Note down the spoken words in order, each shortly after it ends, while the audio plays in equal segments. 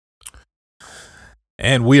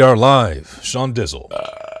And we are live. Sean Dizzle.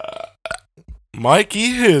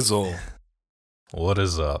 Mikey Hizzle. What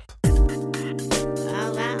is up?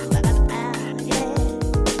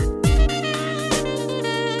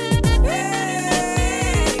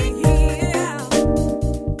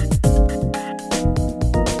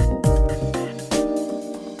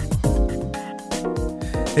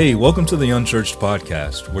 Hey, welcome to the Unchurched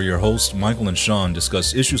Podcast, where your hosts Michael and Sean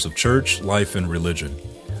discuss issues of church, life, and religion.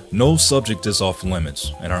 No subject is off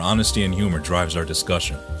limits, and our honesty and humor drives our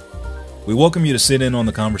discussion. We welcome you to sit in on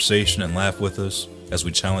the conversation and laugh with us as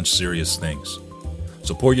we challenge serious things.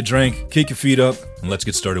 So pour your drink, kick your feet up, and let's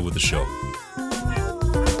get started with the show.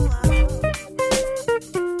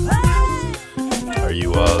 Are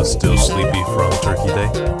you still sleepy from Turkey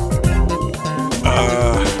Day?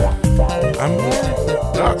 I'm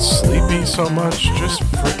not sleepy so much, just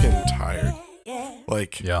freaking tired.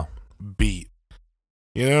 Yeah. Beat.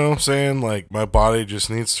 You know what I'm saying? Like, my body just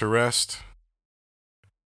needs to rest.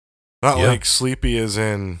 Not like sleepy as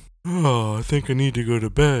in, oh, I think I need to go to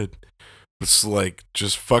bed. It's like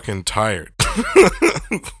just fucking tired.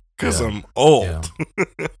 Because I'm old.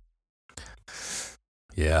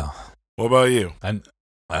 Yeah. What about you?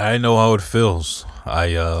 I know how it feels.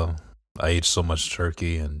 I ate so much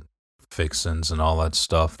turkey and fixins and all that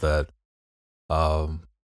stuff that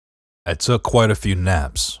I took quite a few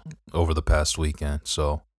naps over the past weekend.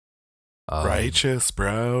 So righteous,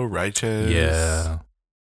 bro. Righteous. Yeah.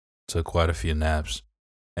 Took quite a few naps.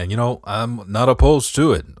 And you know, I'm not opposed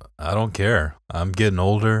to it. I don't care. I'm getting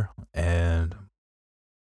older and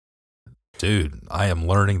dude, I am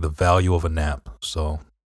learning the value of a nap. So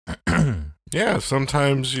yeah,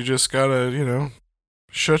 sometimes you just gotta,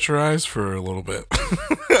 shut your eyes for a little bit.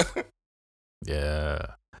 Yeah.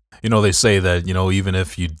 You know, they say that, even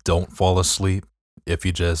if you don't fall asleep, if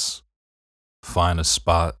you just find a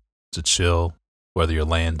spot to chill, whether you're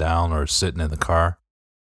laying down or sitting in the car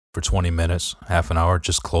for 20 minutes, half an hour,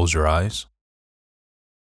 just close your eyes.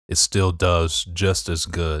 It still does just as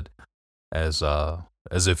good as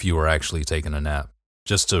if you were actually taking a nap,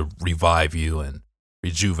 just to revive you and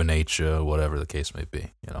rejuvenate you, whatever the case may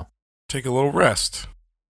be, Take a little rest.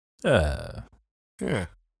 Yeah. Yeah.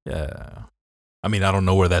 I mean, I don't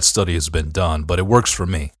know where that study has been done, but it works for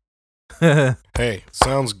me. Hey,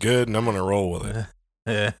 sounds good, and I'm going to roll with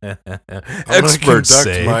it. Experts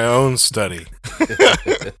say my own study.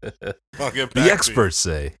 I'll get back the experts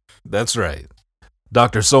say that's right.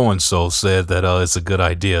 Dr. So-and-so said that it's a good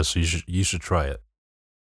idea, so you should try it.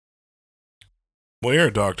 Well, you're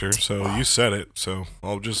a doctor, so you said it, so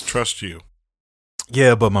I'll just trust you.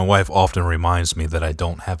 Yeah, but my wife often reminds me that I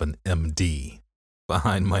don't have an MD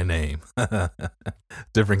behind my name.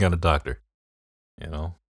 Different kind of doctor,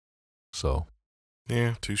 So.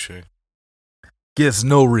 Yeah, touche. Gets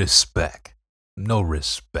no respect. No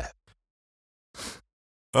respect.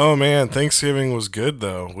 Oh, man, Thanksgiving was good,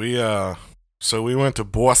 though. We went to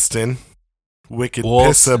Boston. Wicked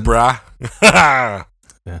pissa, brah.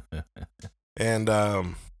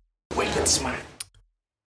 And, wicked smart.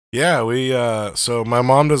 Yeah, so my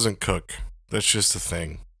mom doesn't cook. That's just a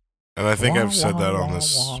thing. And I think I've said that on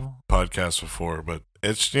this podcast before, but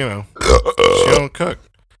it's, she don't cook.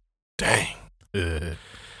 Dang.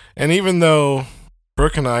 And even though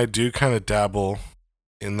Brooke and I do kind of dabble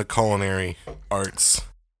in the culinary arts,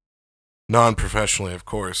 non-professionally, of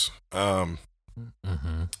course,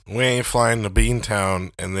 we ain't flying to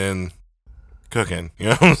Beantown and then cooking. You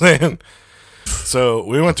know what I'm saying? So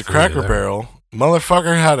we went to Cracker Barrel.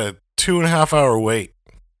 Motherfucker had a 2.5 hour wait.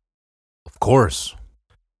 Of course.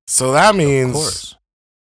 So that means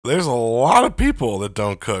there's a lot of people that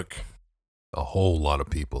don't cook. A whole lot of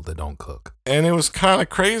people that don't cook. And it was kind of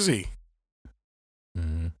crazy.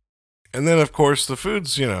 Mm-hmm. And then, of course, the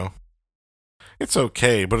food's, it's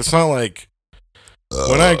okay, but it's not like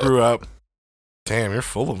when I grew up, damn, you're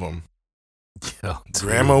full of them. Yeah,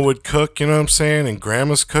 Grandma would cook, you know what I'm saying? And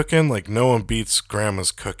grandma's cooking, like no one beats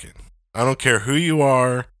grandma's cooking. I don't care who you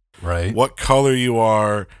are, right? What color you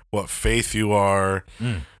are, what faith you are,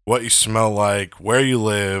 what you smell like, where you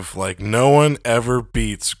live. Like, no one ever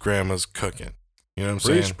beats grandma's cooking. You know what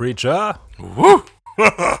I'm saying? Preach, Woo!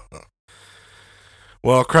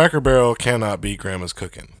 Well, Cracker Barrel cannot beat grandma's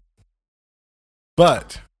cooking.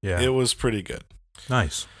 But it was pretty good.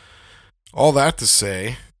 Nice. All that to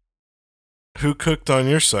say, who cooked on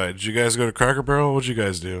your side? Did you guys go to Cracker Barrel? What'd you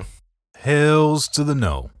guys do? Hells to the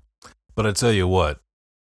no. But I tell you what,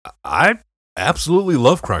 I absolutely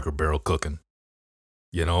love Cracker Barrel cooking.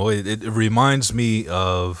 It reminds me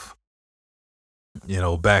of,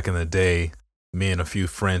 back in the day, me and a few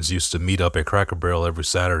friends used to meet up at Cracker Barrel every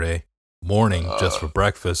Saturday morning just for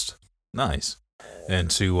breakfast. Nice. and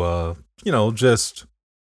to just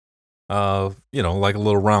like a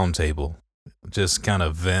little round table, just kind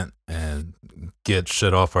of vent and get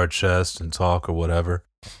shit off our chest and talk or whatever.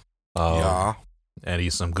 Yeah. And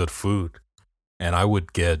eat some good food. And I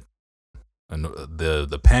would get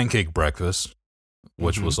the pancake breakfast,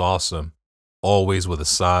 which was awesome, always with a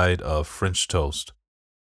side of French toast.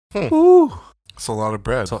 Ooh. It's a lot of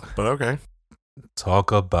bread, but okay.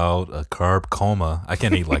 Talk about a carb coma. I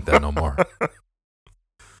can't eat like that no more.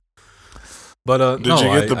 But did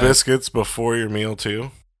you get the biscuits before your meal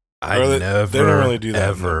too? They don't really do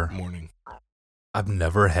that in the morning. I've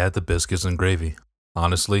never had the biscuits and gravy.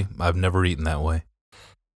 Honestly, I've never eaten that way.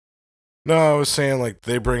 No, I was saying like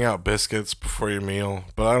they bring out biscuits before your meal,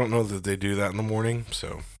 but I don't know that they do that in the morning.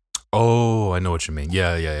 So. Oh, I know what you mean.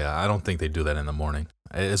 Yeah. I don't think they do that in the morning.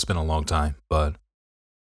 It's been a long time, but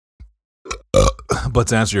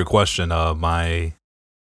to answer your question, we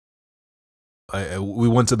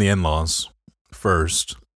went to the in-laws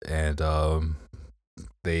first, and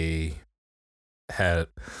they had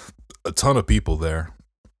a ton of people there,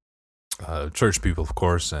 church people, of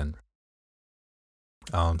course, and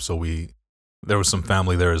so there was some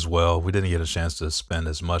family there as well. We didn't get a chance to spend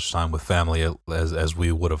as much time with family as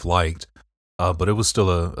we would have liked, but it was still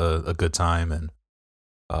a good time, and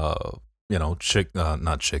not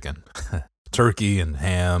chicken, turkey and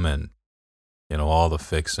ham, and all the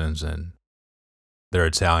fixings, and they're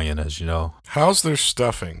Italian, as you know. How's their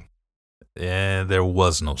stuffing? Yeah, there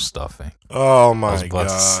was no stuffing. Oh my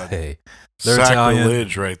god! They're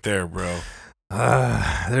sacrilege right there, bro.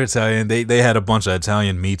 They're Italian. They had a bunch of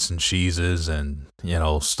Italian meats and cheeses and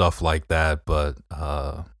stuff like that, but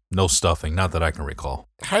no stuffing, not that I can recall.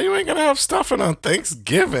 How you ain't gonna have stuffing on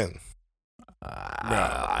Thanksgiving?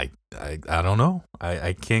 I don't know.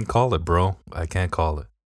 I can't call it, bro. I can't call it.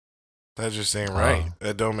 That just ain't right.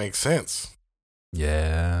 That don't make sense.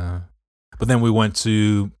 Yeah. But then we went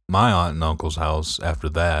to my aunt and uncle's house after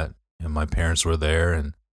that, and my parents were there,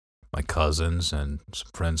 and my cousins and some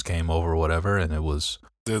friends came over or whatever, and it was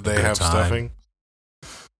Did they have stuffing?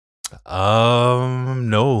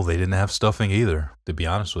 No, they didn't have stuffing either, to be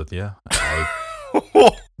honest with you.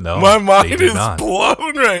 No, my mind is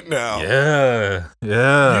blown right now. Yeah,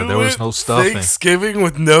 there was no stuffing. Thanksgiving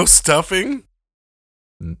with no stuffing?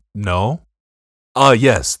 No.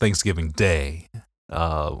 Yes, Thanksgiving Day.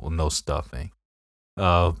 No stuffing.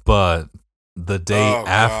 But the day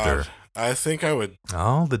after. God. I think I would.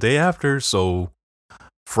 Oh, the day after. So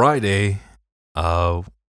Friday,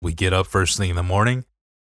 we get up first thing in the morning.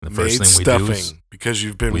 And the first thing we do is because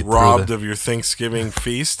you've been robbed of your Thanksgiving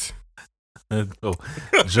feast. So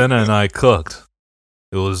Jenna and I cooked.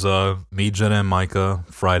 It was me, Jenna, and Micah.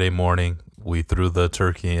 Friday morning, we threw the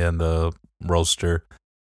turkey in the roaster,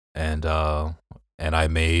 and I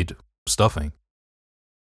made stuffing.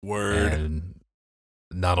 Word. And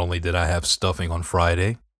not only did I have stuffing on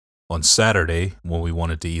Friday, on Saturday, when we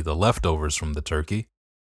wanted to eat the leftovers from the turkey,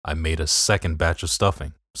 I made a second batch of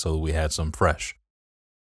stuffing, so we had some fresh.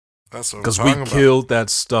 That's what because we killed that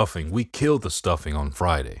stuffing. We killed the stuffing on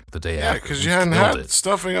Friday, the day after. Yeah, because you hadn't had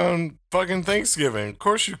stuffing on fucking Thanksgiving. Of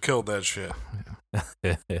course you killed that shit.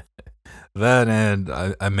 That, and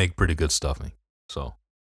I make pretty good stuffing, so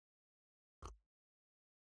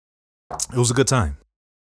it was a good time.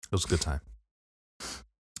 It was a good time.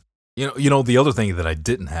 You know, the other thing that I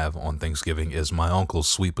didn't have on Thanksgiving is my uncle's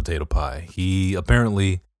sweet potato pie. He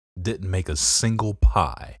apparently didn't make a single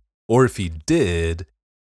pie, or if he did,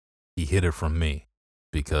 he hid it from me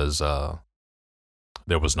because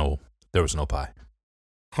there was no pie.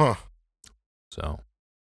 Huh. So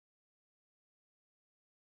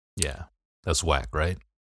yeah, that's whack, right?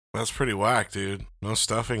 That's pretty whack, dude. No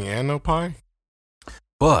stuffing and no pie?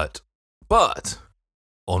 But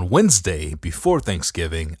on Wednesday, before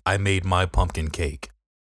Thanksgiving, I made my pumpkin cake.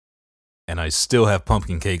 And I still have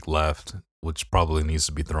pumpkin cake left, which probably needs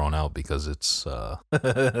to be thrown out because it's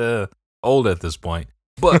old at this point.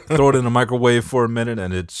 But throw it in the microwave for a minute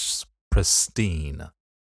and it's pristine.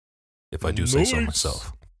 If I do say so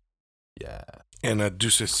myself. Yeah. And I do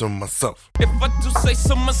say so myself. If I do say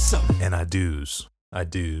so myself. And I do's. I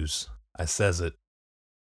says it.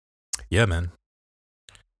 Yeah, man.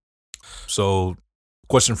 So,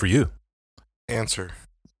 question for you. Answer.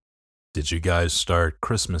 Did you guys start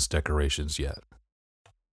Christmas decorations yet?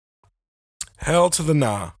 Hell to the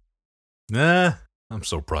nah. Nah, I'm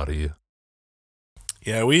so proud of you.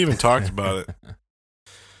 Yeah, we even talked about it.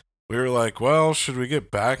 We were like, well, should we get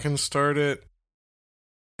back and start it?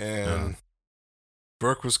 And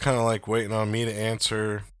Brooke was kind of like waiting on me to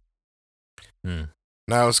answer. And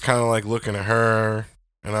I was kind of like looking at her.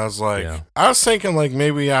 And I was like, I was thinking like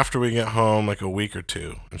maybe after we get home, like a week or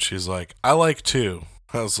two. And she's like, I like 2.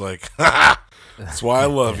 I was like, that's why I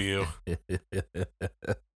love you.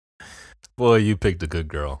 Boy, you picked a good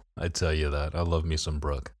girl. I tell you that. I love me some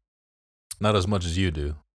Brooke. Not as much as you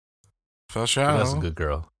do. For sure. That's a good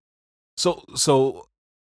girl. So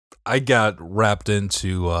I got wrapped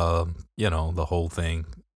into, the whole thing.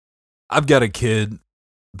 I've got a kid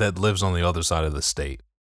that lives on the other side of the state,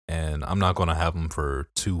 and I'm not going to have him for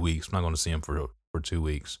 2 weeks. I'm not going to see him for 2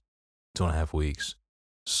 weeks, 2.5 weeks.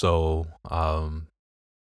 So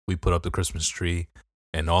we put up the Christmas tree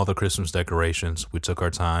and all the Christmas decorations. We took our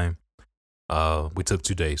time. We took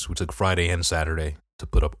 2 days. We took Friday and Saturday to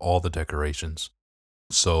put up all the decorations.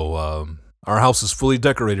 So our house is fully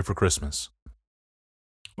decorated for Christmas.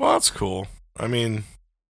 Well, that's cool. I mean,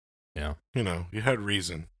 yeah, you had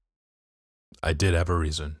reason. I did have a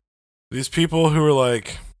reason. These people who were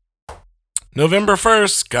like, November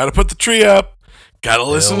 1st, gotta put the tree up, gotta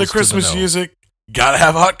listen to Christmas music, gotta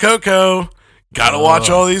have hot cocoa, gotta watch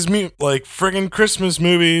all these friggin' Christmas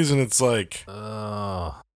movies, and it's like,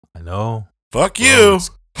 I know. Fuck you.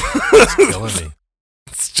 It's killing me.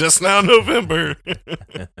 It's just now November.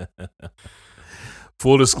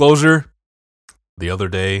 Full disclosure, the other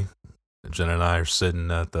day, Jen and I are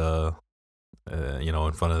sitting at the,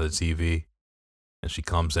 in front of the TV, and she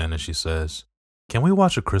comes in and she says, "Can we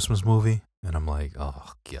watch a Christmas movie?" And I'm like,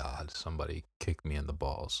 oh, God, somebody kicked me in the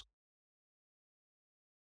balls.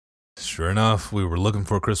 Sure enough, we were looking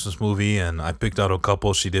for a Christmas movie, and I picked out a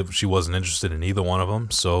couple. She wasn't interested in either one of them,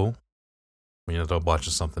 so we ended up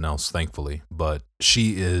watching something else, thankfully. But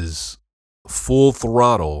she is full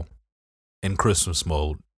throttle in Christmas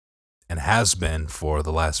mode and has been for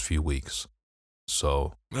the last few weeks.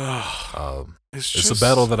 So it's a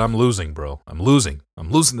battle that I'm losing, bro. I'm losing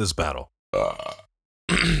this battle.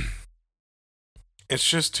 It's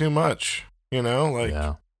just too much,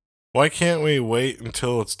 Why can't we wait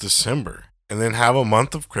until it's December and then have a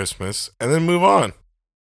month of Christmas and then move on?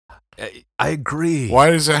 I agree.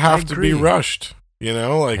 Why does it have to be rushed? Hey,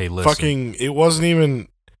 it wasn't even,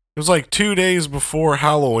 it was like 2 days before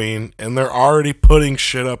Halloween and they're already putting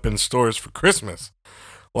shit up in stores for Christmas.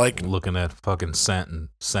 Like looking at fucking Satan.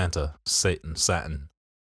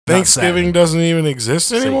 Thanksgiving doesn't even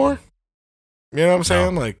exist anymore. You know what I'm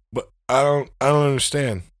saying? No. But I don't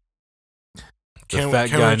understand. Can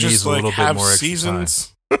we just have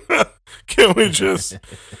seasons? Can we just?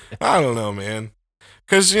 I don't know, man.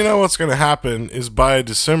 Because what's going to happen is by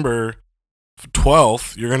December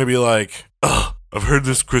 12th, you're going to be like, "Ugh, I've heard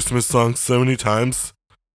this Christmas song so many times.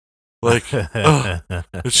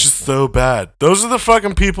 It's just so bad." Those are the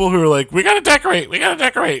fucking people who are like, we gotta decorate, we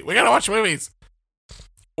gotta watch movies.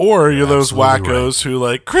 Or you're those wackos who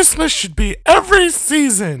like, Christmas should be every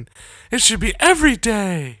season. It should be every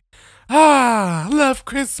day. I love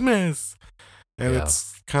Christmas. And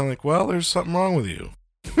it's kind of like, well, there's something wrong with you.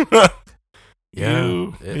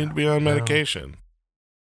 You need to be on medication.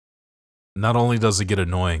 Not only does it get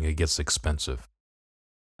annoying, it gets expensive.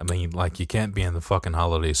 I mean, you can't be in the fucking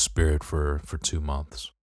holiday spirit for 2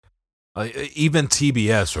 months. Even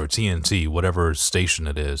TBS or TNT, whatever station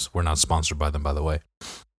it is, we're not sponsored by them, by the way.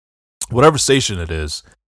 Whatever station it is,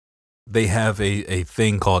 they have a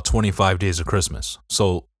thing called 25 Days of Christmas.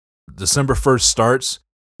 So December 1st starts,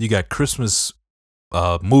 you got Christmas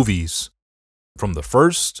movies from the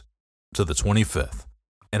 1st to the 25th.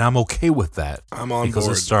 And I'm okay with that. I'm on because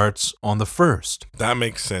board. It starts on the 1st. That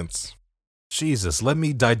makes sense. Jesus, let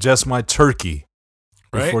me digest my turkey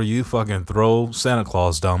before you fucking throw Santa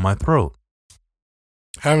Claus down my throat.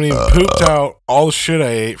 Haven't even pooped out all the shit I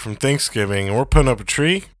ate from Thanksgiving, and we're putting up a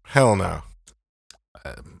tree? Hell no.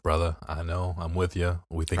 Brother, I know. I'm with you.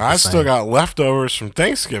 We think I still got leftovers from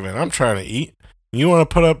Thanksgiving I'm trying to eat. You want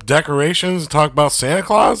to put up decorations and talk about Santa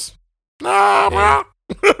Claus? Nah, bro.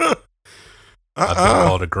 I've been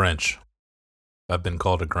called a Grinch.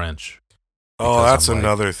 Oh, that's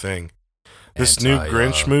another thing. This new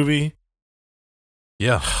Grinch movie.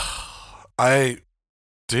 Yeah.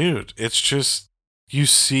 Dude, it's just, you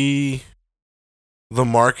see the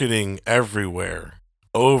marketing everywhere,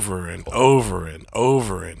 over and over and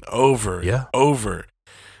over and over and over.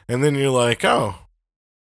 And then you're like, oh,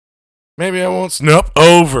 maybe I won't. Nope,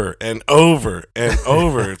 over and over and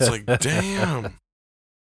over. It's like, damn.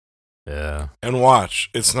 Yeah. And watch,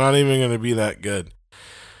 it's not even going to be that good.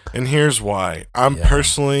 And here's why. I'm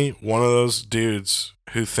personally one of those dudes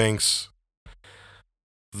who thinks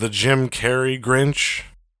the Jim Carrey Grinch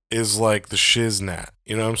is like the shiznat.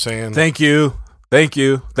 You know what I'm saying? Thank you.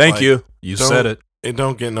 You said it. It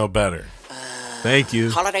don't get no better. Thank you.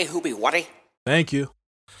 Holiday hoopy waddy. Thank you.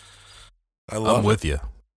 I'm with you.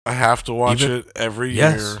 I have to watch it every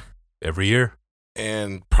year. Every year.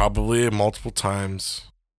 And probably multiple times.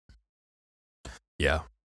 Yeah.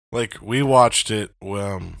 Like, we watched it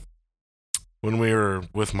when we were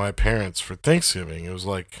with my parents for Thanksgiving. It was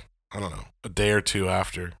like, I don't know, a day or two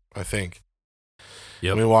after, I think.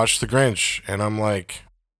 Yep. And we watched The Grinch, and I'm like,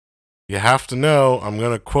 you have to know, I'm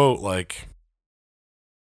going to quote, like,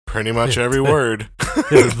 pretty much every word.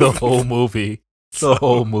 The whole movie. The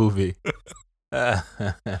whole movie.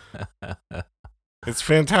 It's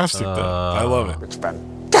fantastic, though. I love it. It's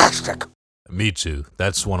fantastic. Me too.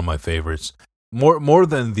 That's one of my favorites. More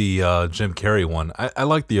than the Jim Carrey one. I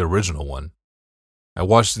like the original one. I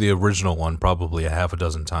watched the original one probably a half a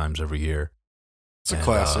dozen times every year. It's a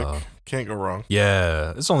classic. Can't go wrong.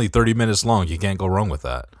 Yeah. It's only 30 minutes long. You can't go wrong with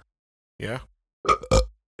that. Yeah.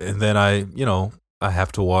 And then I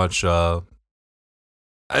have to watch,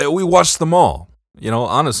 we watched them all.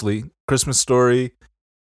 Honestly, Christmas Story,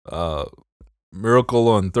 Miracle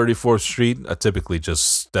on 34th Street. I typically just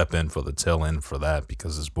step in for the tail end for that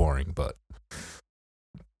because it's boring, but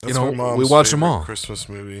That's my mom's we watch them all. Christmas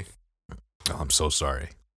movie. Oh, I'm so sorry.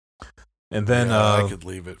 And then I could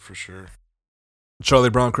leave it for sure. Charlie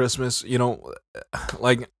Brown Christmas,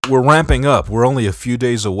 like we're ramping up. We're only a few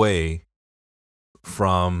days away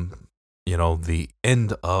from, the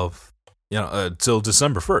end of, till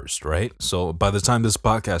December 1st, right? So by the time this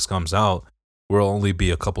podcast comes out, we'll only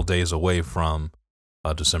be a couple days away from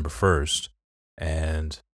December 1st.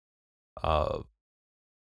 And it'll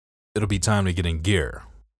be time to get in gear,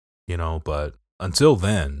 but until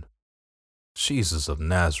then, Jesus of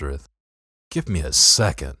Nazareth, give me a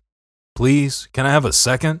second. Please, can I have a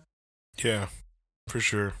second? Yeah, for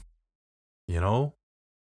sure.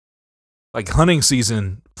 Like hunting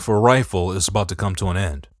season for rifle is about to come to an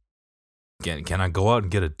end. Can I go out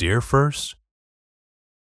and get a deer first?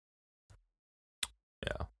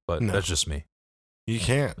 Yeah, but No. That's just me. You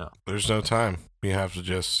can't. No. There's no time. You have to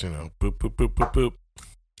just, boop, boop, boop, boop, boop.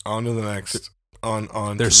 On to the next. On to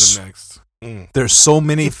the next. There's so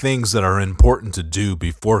many things that are important to do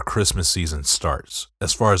before Christmas season starts,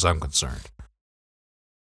 as far as I'm concerned.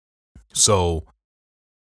 So,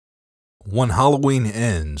 when Halloween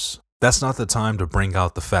ends, that's not the time to bring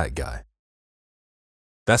out the fat guy.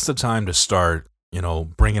 That's the time to start,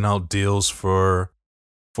 bringing out deals for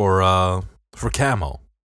camo.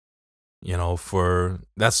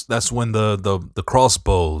 That's when the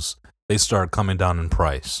crossbows, they start coming down in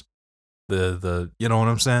price. The you know what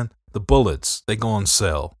I'm saying? The bullets, they go on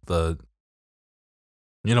sale. You're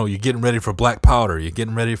getting ready for black powder. You're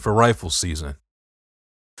getting ready for rifle season.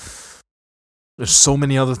 There's so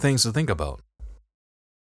many other things to think about.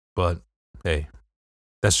 But, hey,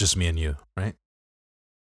 that's just me and you, right?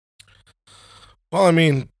 Well, I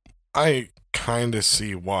mean, I kind of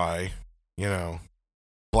see why.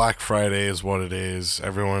 Black Friday is what it is.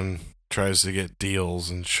 Everyone tries to get deals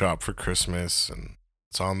and shop for Christmas, and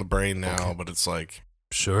it's on the brain now, okay. But it's like...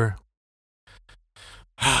 Sure.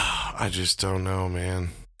 I just don't know, man.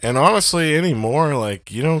 And honestly, anymore,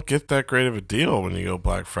 like, you don't get that great of a deal when you go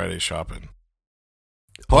Black Friday shopping.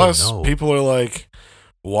 Plus, people are like,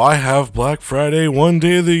 why have Black Friday one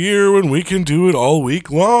day of the year when we can do it all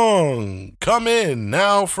week long? Come in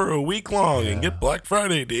now for a week long and get Black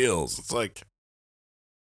Friday deals. It's like,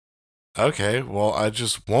 okay, well, I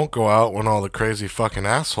just won't go out when all the crazy fucking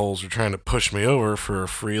assholes are trying to push me over for a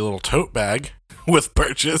free little tote bag with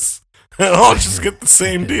purchase. And I'll just get the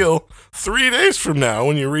same deal 3 days from now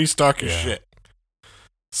when you restock your shit.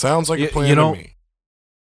 Sounds like a plan to me.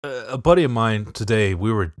 A buddy of mine today,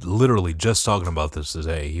 we were literally just talking about this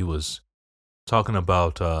today. He was talking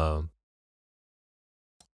about,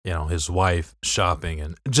 his wife shopping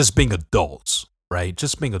and just being adults, right?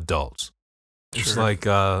 Just being adults. Sure. It's like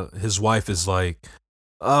his wife is like,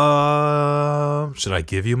 should I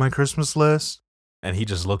give you my Christmas list? And he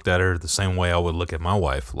just looked at her the same way I would look at my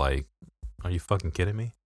wife, like, are you fucking kidding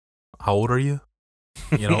me? How old are you?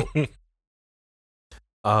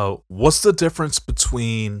 What's the difference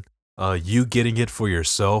between you getting it for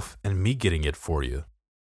yourself and me getting it for you?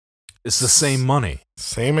 It's the same money.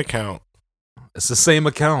 Same account. It's the same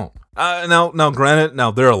account. Now, granted,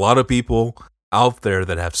 there are a lot of people out there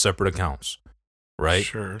that have separate accounts, right?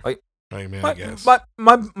 Sure. Like, I guess.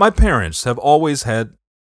 My parents have always had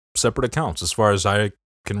separate accounts as far as I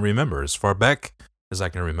can remember, as far back as I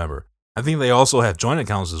can remember. I think they also have joint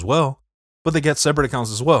accounts as well, but they get separate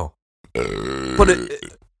accounts as well. But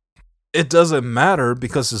it doesn't matter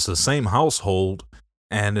because it's the same household,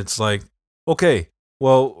 and it's like, okay,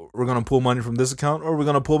 well, we're going to pull money from this account or we're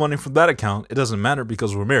going to pull money from that account. It doesn't matter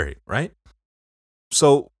because we're married, right?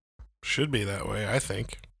 So... Should be that way, I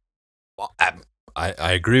think. Well,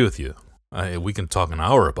 I agree with you. We can talk an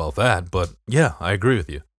hour about that, but yeah, I agree with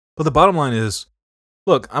you. But the bottom line is,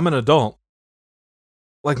 look, I'm an adult.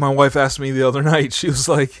 Like my wife asked me the other night, she was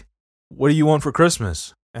like, "What do you want for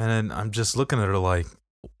Christmas?" And I'm just looking at her like,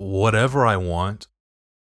 "Whatever I want,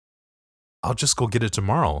 I'll just go get it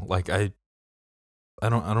tomorrow." Like I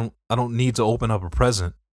don't need to open up a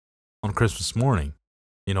present on Christmas morning.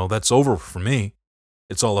 You know, that's over for me.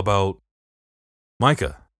 It's all about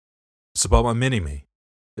Micah. It's about my mini-me.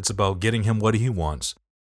 It's about getting him what he wants.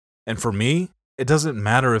 And for me, it doesn't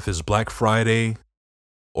matter if it's Black Friday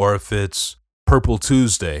or if it's Purple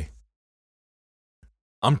Tuesday.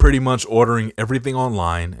 I'm pretty much ordering everything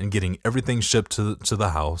online and getting everything shipped to the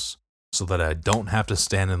house so that I don't have to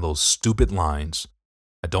stand in those stupid lines.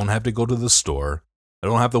 I don't have to go to the store. I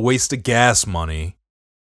don't have to waste the gas money.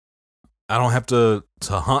 I don't have to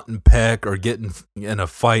hunt and peck or get in a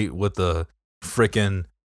fight with a freaking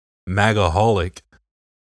MAGAholic.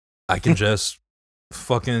 I can just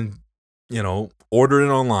fucking, order it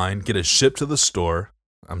online, get it shipped to the store.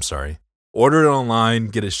 I'm sorry. Order it online,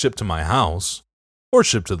 get it shipped to my house or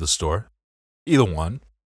shipped to the store. Either one.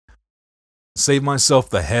 Save myself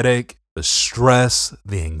the headache, the stress,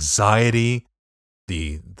 the anxiety,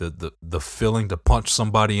 the feeling to punch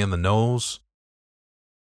somebody in the nose.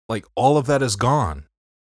 Like, all of that is gone.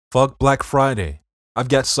 Fuck Black Friday. I've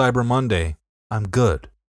got Cyber Monday. I'm good.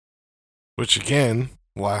 Which, again,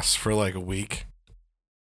 lasts for like a week.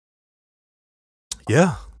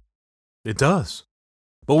 Yeah, it does.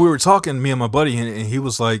 But we were talking, me and my buddy, and he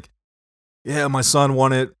was like, yeah, my son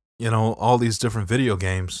wanted, all these different video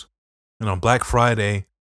games. And on Black Friday,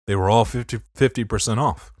 they were all 50%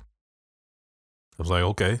 off. I was like,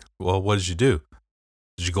 okay, well, what did you do?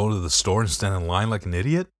 Did you go to the store and stand in line like an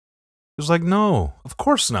idiot? He was like, no, of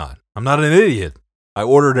course not. I'm not an idiot. I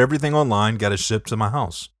ordered everything online, got it shipped to my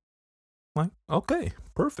house. I'm like, okay,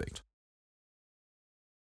 perfect.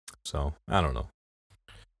 So, I don't know.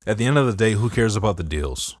 At the end of the day, who cares about the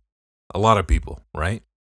deals? A lot of people, right?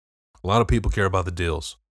 A lot of people care about the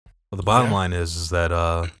deals. But the bottom line is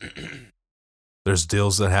that there's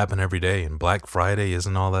deals that happen every day, and Black Friday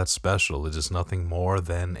isn't all that special. It's just nothing more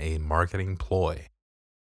than a marketing ploy.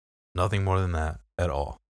 Nothing more than that at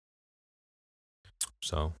all.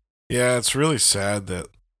 So, yeah, it's really sad that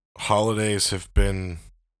holidays have been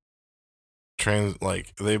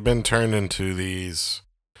they've been turned into these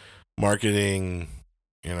marketing,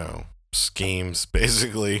 schemes,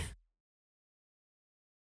 basically.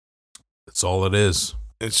 That's all it is.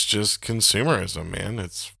 It's just consumerism, man.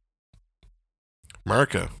 It's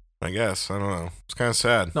America, I guess. I don't know. It's kind of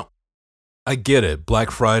sad. No, I get it. Black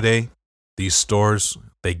Friday, these stores,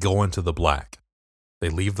 they go into the black. They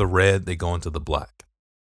leave the red, they go into the black,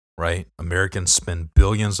 right? Americans spend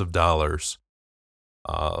billions of dollars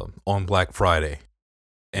on Black Friday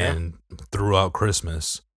and throughout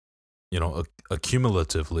Christmas,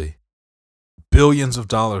 accumulatively, billions of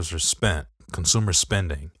dollars are spent, consumer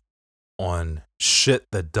spending, on shit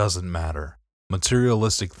that doesn't matter,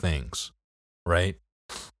 materialistic things, right?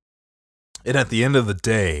 And at the end of the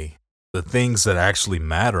day, the things that actually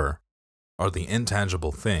matter are the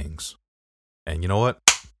intangible things. And you know what?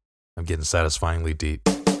 I'm getting satisfyingly deep.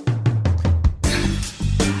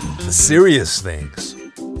 The serious things,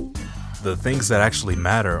 the things that actually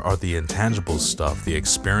matter are the intangible stuff, the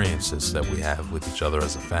experiences that we have with each other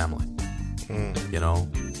as a family.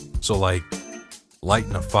 So like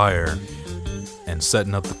lighting a fire and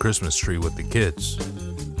setting up the Christmas tree with the kids,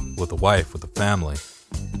 with the wife, with the family.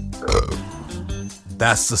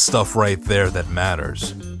 That's the stuff right there that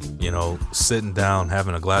matters. Sitting down,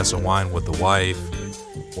 having a glass of wine with the wife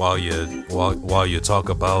while you talk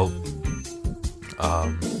about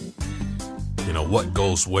what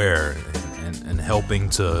goes where and helping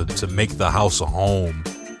to make the house a home.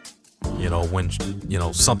 When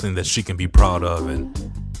something that she can be proud of and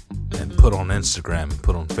put on Instagram and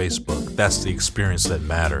put on Facebook. That's the experience that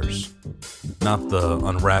matters, not the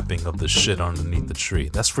unwrapping of the shit underneath the tree.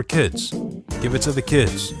 That's for kids. Give it to the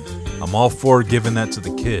kids. I'm all for giving that to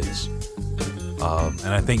the kids.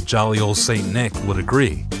 And I think jolly old Saint Nick would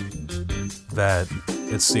agree that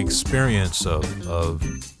it's the experience of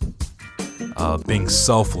being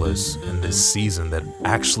selfless in this season that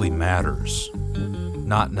actually matters,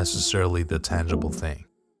 not necessarily the tangible thing.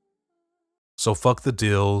 So fuck the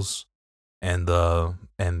deals and the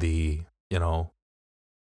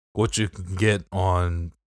what you can get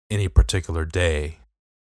on any particular day.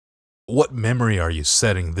 What memory are you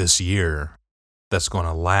setting this year that's going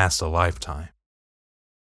to last a lifetime?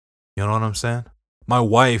 You know what I'm saying? My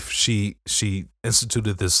wife, she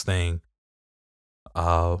instituted this thing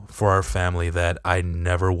for our family that I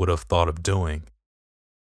never would have thought of doing.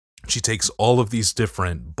 She takes all of these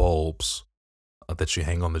different bulbs that you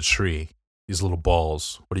hang on the tree, these little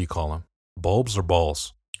balls. What do you call them? Bulbs or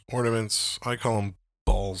balls? Ornaments. I call them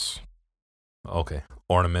balls. Okay.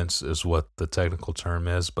 Ornaments is what the technical term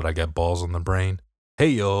is, but I got balls on the brain. Hey,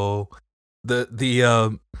 yo.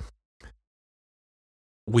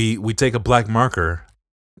 We take a black marker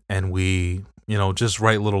and we, just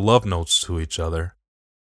write little love notes to each other.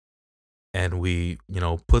 And we,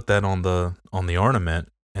 put that on the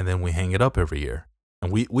ornament, and then we hang it up every year.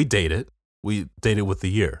 And we date it. We date it with the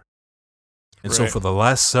year. And so for the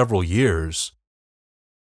last several years,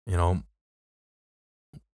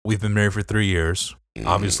 we've been married for 3 years.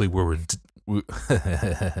 Obviously,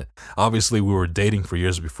 obviously we were dating for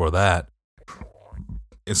years before that.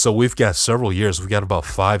 And so we've got several years. We've got about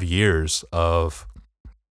 5 years of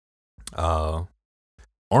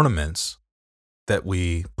ornaments that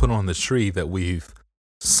we put on the tree that we've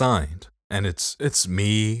signed. And it's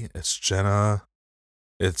me, it's Jenna,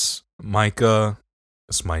 it's Micah,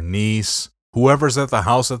 it's my niece, whoever's at the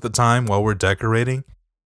house at the time while we're decorating.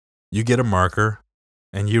 You get a marker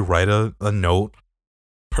and you write a note,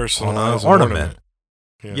 personalized ornament.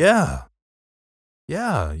 Yeah.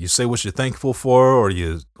 You say what you're thankful for, or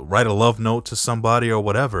you write a love note to somebody or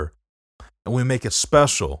whatever, and we make it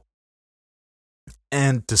special.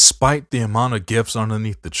 And despite the amount of gifts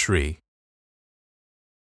underneath the tree,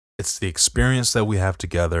 it's the experience that we have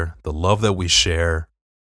together, the love that we share,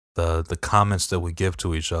 the comments that we give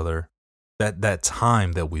to each other, that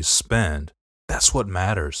time that we spend. That's what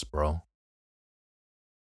matters, bro.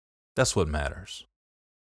 That's what matters.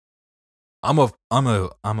 I'm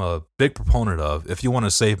a big proponent of, if you want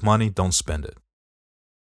to save money, don't spend it.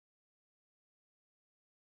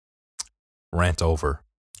 Rant over.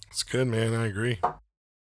 It's good, man. I agree.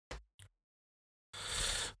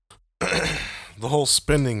 The whole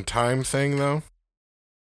spending time thing, though.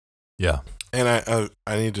 Yeah. And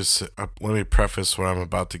I need to let me preface what I'm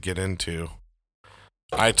about to get into.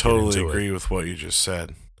 I totally agree with what you just said.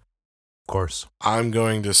 Of course. I'm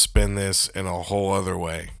going to spin this in a whole other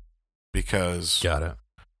way, because got it.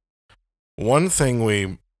 One thing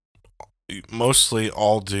we mostly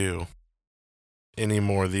all do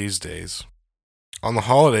anymore these days on the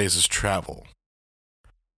holidays is travel.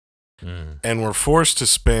 And we're forced to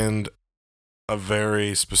spend a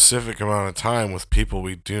very specific amount of time with people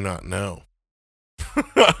we do not know.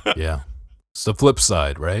 Yeah. It's the flip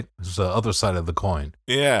side, right? It's the other side of the coin.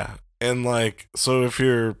 Yeah. And so if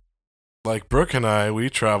you're like Brooke and I, we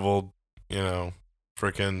traveled,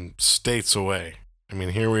 freaking states away. I mean,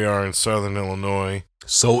 here we are in Southern Illinois.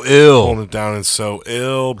 So ill. Holding it down in so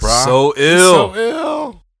ill, brah. So ill. So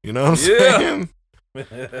ill. You know what I'm saying?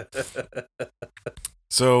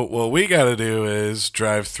 So what we got to do is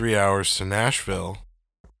drive 3 hours to Nashville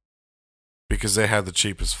because they had the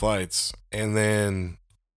cheapest flights, and then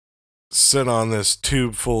sit on this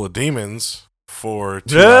tube full of demons for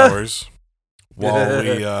 2 hours while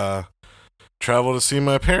we travel to see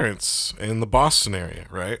my parents in the Boston area,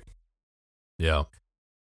 right? Yeah.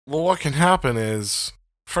 Well, what can happen is,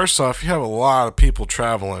 first off, you have a lot of people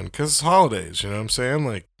traveling because it's holidays, you know what I'm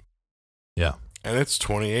saying? Yeah. And it's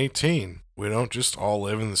 2018. We don't just all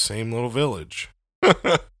live in the same little village.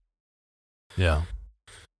 Yeah.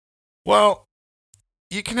 Well,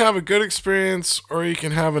 you can have a good experience or you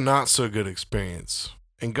can have a not so good experience.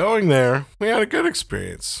 And going there, we had a good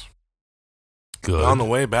experience. Good. On the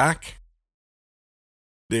way back,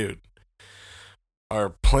 dude, our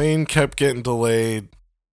plane kept getting delayed,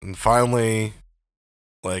 and finally,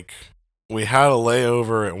 we had a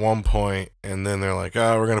layover at one point, and then they're like,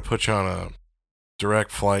 we're going to put you on a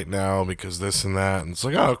direct flight now because this and that. And it's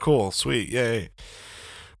like, oh, cool, sweet, yay.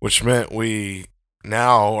 Which meant we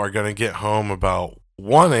now are going to get home about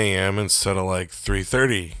 1 a.m. instead of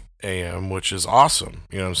 3:30 a.m., which is awesome.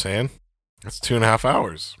 You know what I'm saying? That's 2.5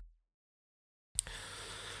 hours.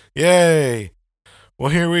 Yay. Well,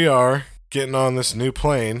 here we are getting on this new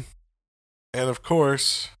plane. And of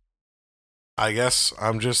course, I guess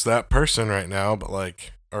I'm just that person right now, but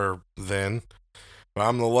but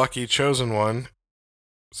I'm the lucky chosen one.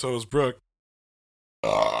 So is Brooke.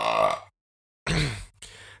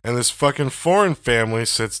 And this fucking foreign family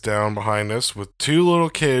sits down behind us with 2 little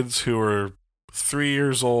kids who are 3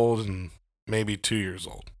 years old and maybe 2 years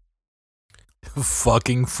old.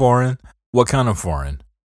 Fucking foreign? What kind of foreign?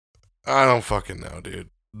 I don't fucking know, dude.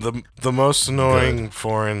 The most annoying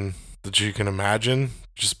foreign that you can imagine.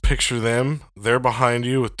 Just picture them. They're behind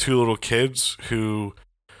you with 2 little kids who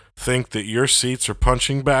think that your seats are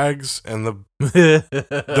punching bags, and the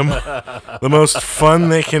most fun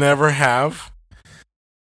they can ever have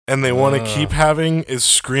and they want to keep having is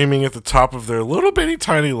screaming at the top of their little bitty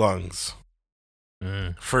tiny lungs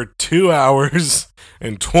for 2 hours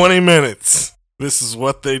and 20 minutes. This is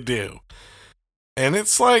what they do. And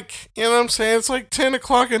it's like, you know what I'm saying? It's like 10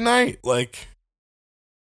 o'clock at night. Like,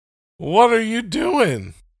 what are you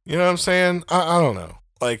doing? You know what I'm saying? I don't know.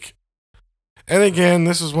 Like, and again,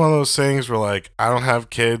 this is one of those things where, like, I don't have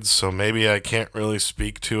kids, so maybe I can't really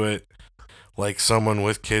speak to it like someone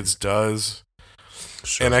with kids does.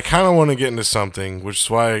 Sure. And I kind of want to get into something, which is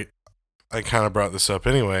why I kind of brought this up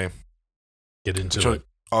anyway. Get into it.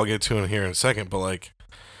 I'll get to it here in a second, but, like,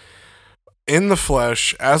 in the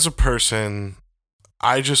flesh, as a person,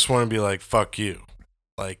 I just want to be like, fuck you.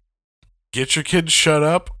 Like, get your kids shut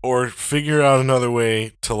up or figure out another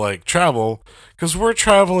way to, like, travel, because we're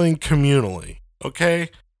traveling communally, okay?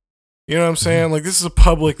 You know what I'm saying? Like, this is a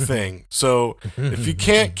public thing. So if you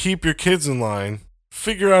can't keep your kids in line,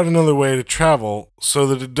 figure out another way to travel so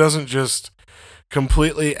that it doesn't just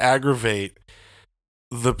completely aggravate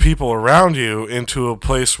the people around you into a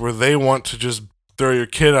place where they want to just throw your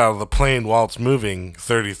kid out of the plane while it's moving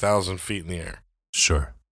 30,000 feet in the air.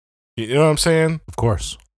 Sure. You know what I'm saying? Of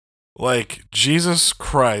course. Like, Jesus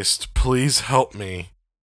Christ, please help me,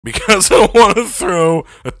 because I want to throw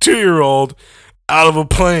a 2-year-old out of a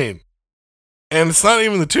plane. And it's not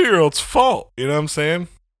even the 2-year-old's fault. You know what I'm saying?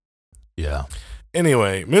 Yeah.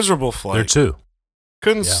 Anyway, miserable flight. They're 2.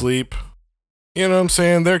 Couldn't sleep. You know what I'm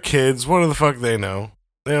saying? They're kids. What the fuck they know?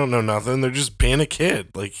 They don't know nothing. They're just being a kid.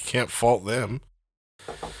 Like, you can't fault them.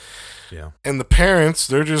 Yeah. And the parents,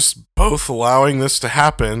 they're just both allowing this to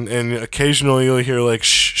happen. And occasionally you'll hear, like,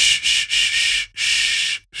 shh, shh, shh, shh,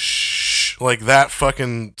 shh, shh. Like, that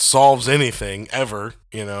fucking solves anything ever,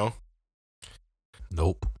 you know?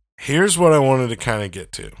 Nope. Here's what I wanted to kind of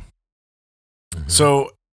get to. Mm-hmm.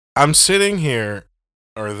 So, I'm sitting here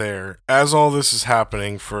or there as all this is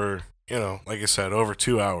happening for, you know, like I said, over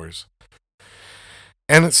 2 hours.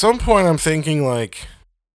 And at some point I'm thinking, like,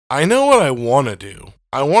 I know what I want to do.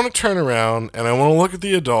 I want to turn around and I want to look at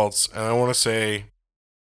the adults and I want to say,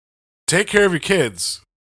 take care of your kids.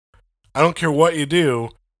 I don't care what you do,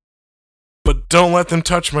 but don't let them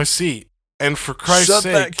touch my seat. And for Christ's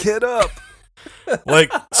sake, shut that kid up.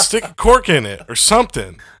 Like, stick a cork in it or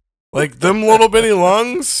something. Like, them little bitty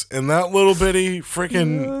lungs and that little bitty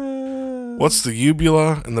freaking, what's the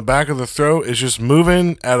uvula in the back of the throat is just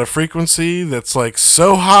moving at a frequency that's, like,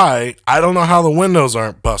 so high, I don't know how the windows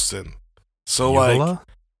aren't busting. So, uvula?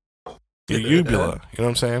 Like, the uvula, you know what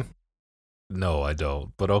I'm saying? No, I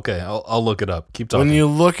don't. But okay, I'll look it up. Keep talking. When you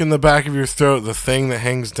look in the back of your throat, the thing that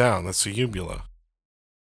hangs down, that's the uvula.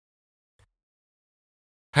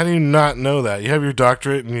 How do you not know that? You have your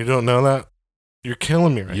doctorate and you don't know that? You're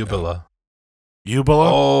killing me right Uvula. now. Uvula?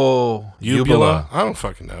 Oh, uvula. I don't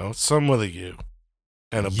fucking know. It's some with a U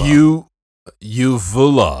and a bu.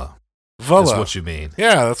 Uvula. Vula. That's what you mean.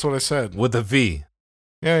 Yeah, that's what I said. With a V.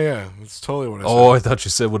 Yeah. That's totally what I said. Oh, I thought you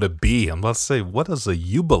said with a B. I'm about to say, what is a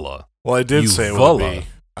uvula? Well, I did say it with a B.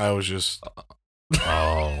 I was just...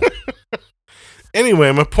 Oh.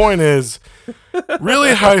 Anyway, my point is,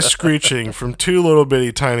 really high screeching from 2 little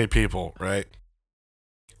bitty tiny people, right?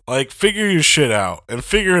 Like, figure your shit out, and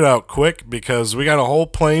figure it out quick, because we got a whole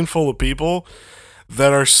plane full of people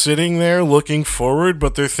that are sitting there looking forward,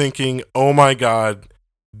 but they're thinking, oh my God,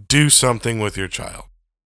 do something with your child.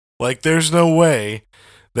 Like, there's no way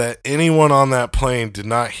that anyone on that plane did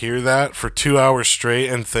not hear that for 2 hours straight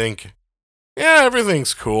and think, yeah,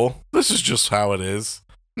 everything's cool. This is just how it is.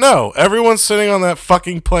 No, everyone's sitting on that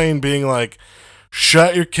fucking plane being like,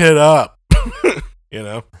 shut your kid up. You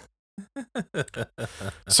know?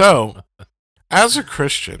 So, as a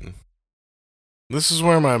Christian, this is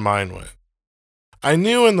where my mind went. I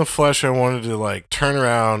knew in the flesh I wanted to, like, turn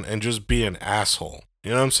around and just be an asshole.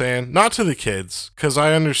 You know what I'm saying? Not to the kids, because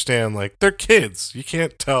I understand, like, they're kids. You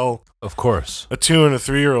can't tell, of course, a 2 and a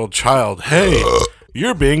 3-year-old child, hey,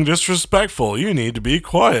 you're being disrespectful. You need to be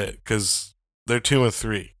quiet, because they're 2 and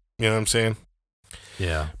 3. You know what I'm saying?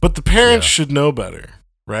 Yeah. But the parents should know better,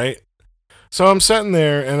 right? So I'm sitting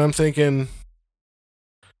there and I'm thinking,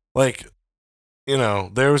 like, you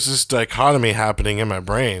know, there was this dichotomy happening in my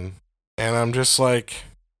brain. And I'm just like,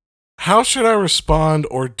 how should I respond,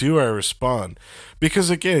 or do I respond? Because,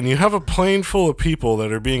 again, you have a plane full of people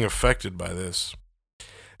that are being affected by this.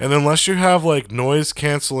 And unless you have, like,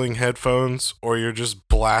 noise-canceling headphones or you're just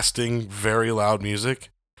blasting very loud music,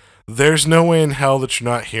 there's no way in hell that you're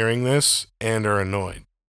not hearing this and are annoyed.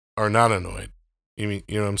 Or not annoyed. You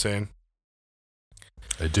know what I'm saying?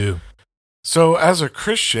 I do. So, as a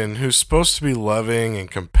Christian who's supposed to be loving and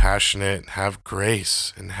compassionate and have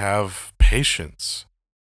grace and have patience,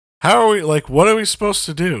 How are we, like, what are we supposed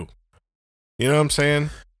to do? You know what I'm saying?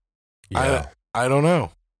 Yeah. I don't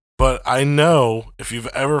know. But I know if you've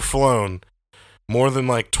ever flown more than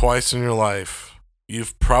like twice in your life,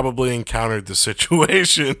 you've probably encountered the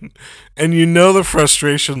situation and you know the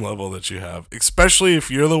frustration level that you have, especially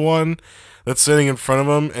if you're the one that's sitting in front of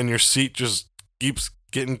them and your seat just keeps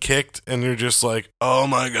getting kicked and you're just like, oh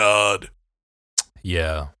my God.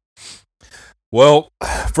 Yeah. Well,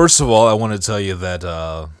 first of all, I want to tell you that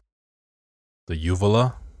the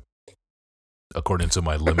uvula, according to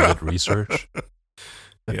my limited research.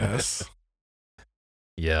 Yes.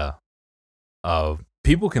 Yeah.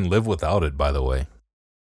 People can live without it, by the way.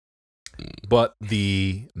 But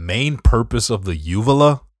the main purpose of the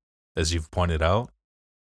uvula, as you've pointed out,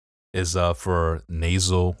 is for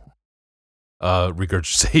nasal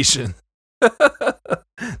regurgitation.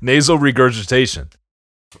 Nasal regurgitation.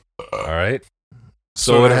 All right.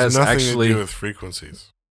 So it has nothing actually to do with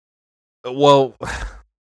frequencies. Well,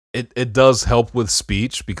 it does help with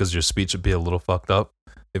speech because your speech would be a little fucked up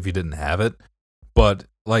if you didn't have it. But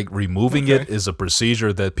like removing it is a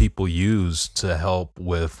procedure that people use to help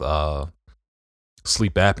with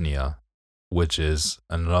sleep apnea, which is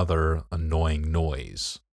another annoying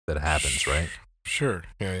noise that happens, right? Sure.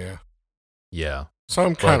 Yeah. Yeah. So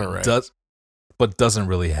I'm kind of right. But doesn't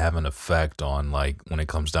really have an effect on, like, when it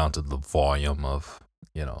comes down to the volume of,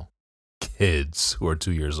 kids who are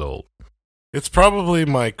 2 years old. It's probably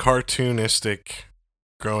my cartoonistic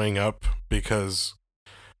growing up because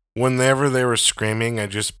whenever they were screaming, I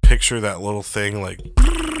just picture that little thing like,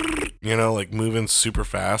 like moving super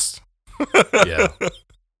fast. Yeah.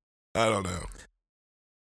 I don't know.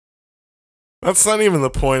 That's not even the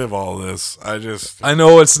point of all this. I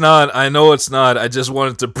know it's not. I just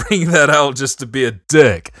wanted to bring that out just to be a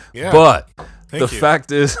dick. Yeah. But the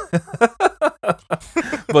fact is,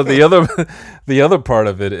 but the other part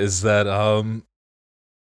of it is that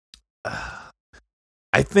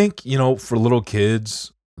I think, for little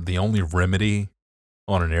kids, the only remedy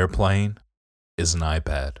on an airplane is an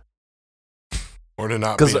iPad. Or to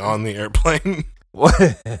not be on the airplane. Well,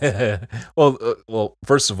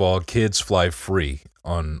 first of all, kids fly free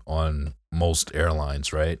on most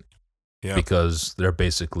airlines, right? Yeah. Because they're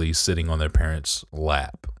basically sitting on their parents'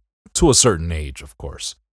 lap to a certain age, of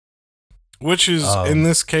course. Which is, in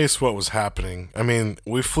this case, what was happening. I mean,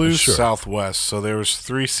 we flew Sure. Southwest, so there was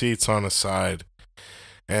 3 seats on a side,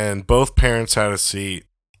 and both parents had a seat,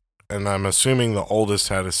 and I'm assuming the oldest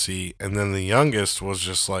had a seat, and then the youngest was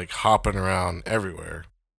just like hopping around everywhere.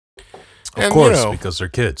 Of course, because they're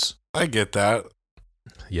kids. I get that.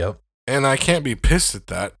 Yep. And I can't be pissed at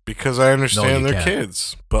that because I understand they're can't.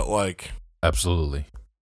 kids. But like, Absolutely.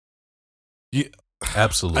 I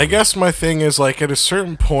Absolutely. guess my thing is like at a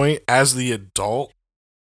certain point as the adult,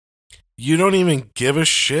 you don't even give a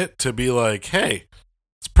shit to be like, hey,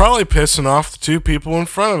 it's probably pissing off the 2 people in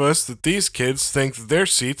front of us that these kids think that their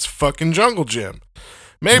seat's fucking jungle gym.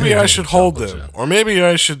 Maybe I should hold them. Gym. Or maybe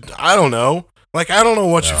I should, I don't know. Like, I don't know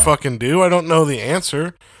what you fucking do. I don't know the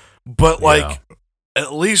answer. But, like,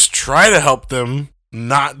 at least try to help them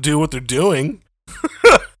not do what they're doing.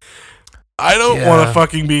 I don't want to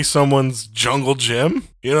fucking be someone's jungle gym.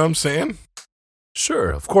 You know what I'm saying? Sure.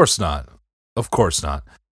 Of course not. Of course not.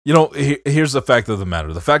 Here's the fact of the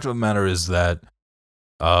matter. The fact of the matter is that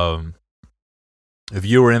if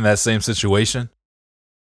you were in that same situation,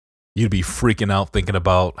 you'd be freaking out thinking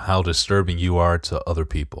about how disturbing you are to other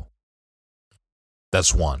people.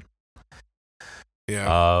 That's one.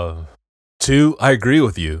 Yeah. 2, I agree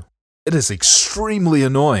with you. It is extremely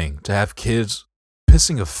annoying to have kids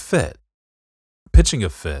pitching a fit,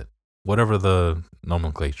 whatever the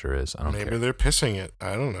nomenclature is. I don't care. Maybe they're pissing it.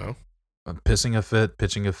 I don't know. Pissing a fit,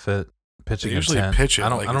 pitching a fit, pitching They a usually 10. pitch it I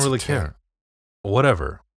don't like it's really a 10. care.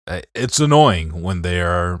 Whatever. It's annoying when they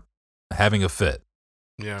are having a fit.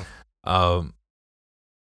 Yeah.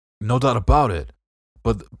 No doubt about it.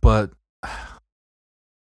 But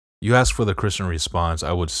you ask for the Christian response,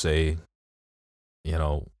 I would say,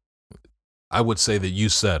 that you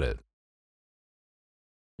said it.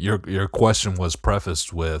 Your question was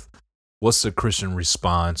prefaced with, what's the Christian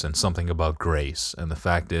response and something about grace? And the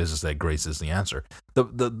fact is that grace is the answer.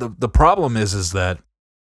 The problem is that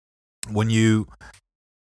when you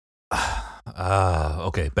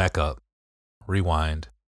okay, back up. Rewind.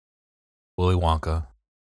 Willy Wonka.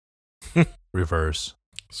 Reverse.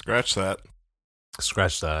 Scratch that.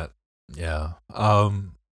 Yeah.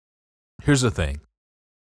 Here's the thing.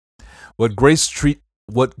 What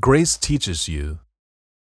grace teaches you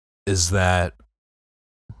is that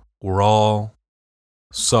we're all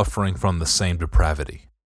suffering from the same depravity.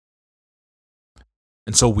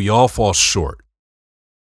 And so we all fall short.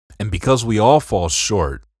 And because we all fall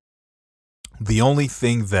short, the only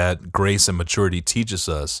thing that grace and maturity teaches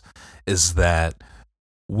us is that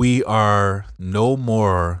we are no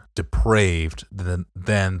more depraved than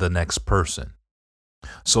the next person.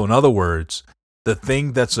 So in other words, the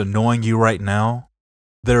thing that's annoying you right now,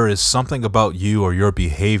 there is something about you or your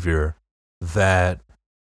behavior that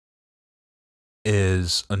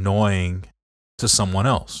is annoying to someone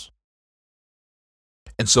else.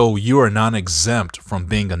 And so you are non-exempt from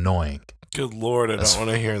being annoying. Good Lord, I don't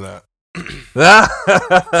want to hear that.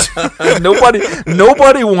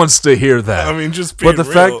 Nobody wants to hear that. I mean, just being real,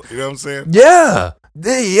 you know what I'm saying? Yeah.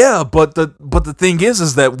 But the thing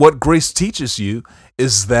is that what grace teaches you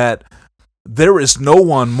is that there is no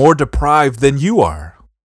one more deprived than you are.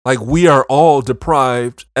 Like, we are all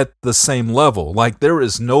deprived at the same level. Like, there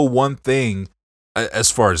is no one thing,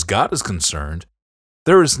 as far as God is concerned,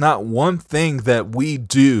 there is not one thing that we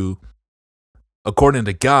do according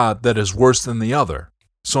to God that is worse than the other.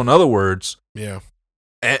 So in other words, yeah,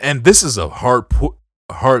 and this is a hard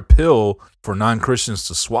pill for non-Christians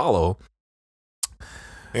to swallow,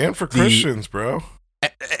 and for Christians, bro.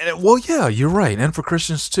 Well, yeah, you're right, and for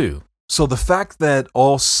Christians too. So the fact that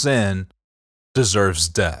all sin deserves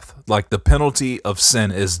death, like the penalty of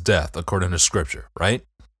sin is death, according to Scripture, right?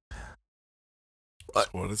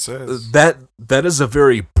 That's what it says. That is a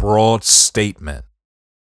very broad statement,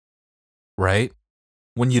 right?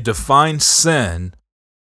 When you define sin,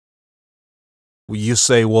 you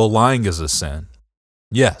say, well, lying is a sin.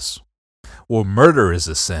 Yes. Well, murder is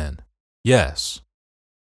a sin. Yes.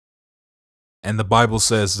 And the Bible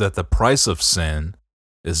says that the price of sin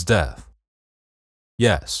is death.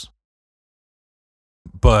 Yes.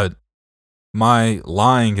 But my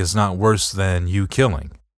lying is not worse than you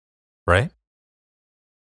killing, right?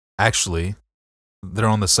 Actually, they're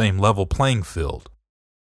on the same level playing field.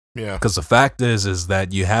 Yeah. Because the fact is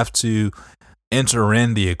that you have to enter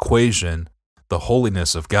in the equation the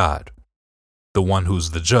holiness of God, the one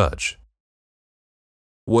who's the judge.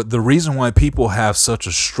 The reason why people have such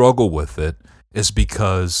a struggle with it is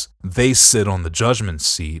because they sit on the judgment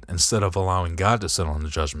seat instead of allowing God to sit on the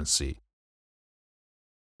judgment seat.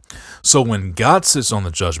 So when God sits on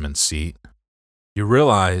the judgment seat, you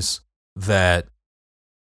realize that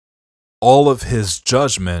all of his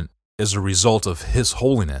judgment is a result of his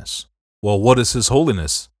holiness. Well, what is his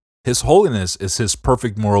holiness? His holiness is his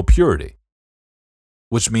perfect moral purity,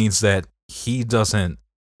 which means that he doesn't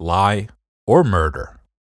lie or murder.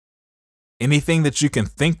 Anything that you can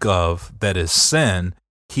think of that is sin,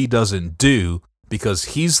 he doesn't do,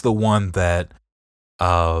 because he's the one that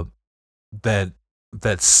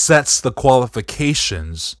sets the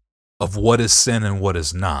qualifications of what is sin and what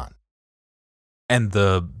is not. And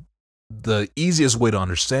the easiest way to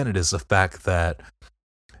understand it is the fact that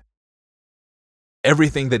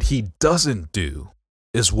everything that he doesn't do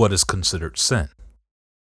is what is considered sin.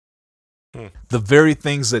 The very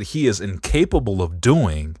things that he is incapable of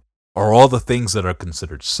doing are all the things that are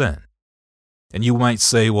considered sin. And you might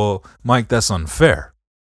say, well, Mike, that's unfair.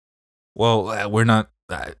 Well, we're not.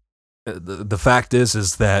 The fact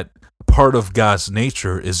is that part of God's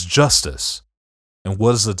nature is justice. And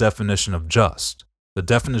what is the definition of just? The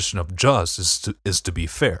definition of just is to be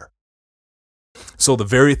fair. So the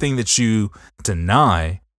very thing that you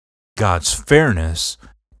deny God's fairness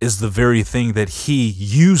is the very thing that he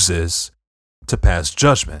uses to pass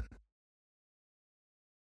judgment.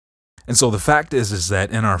 And so the fact is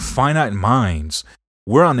that in our finite minds,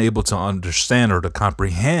 we're unable to understand or to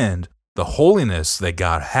comprehend the holiness that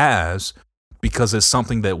God has because it's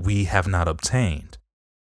something that we have not obtained.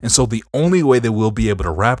 And so the only way that we'll be able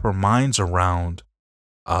to wrap our minds around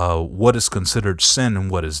what is considered sin and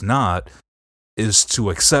what is not is to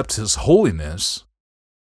accept his holiness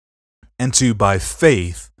and to, by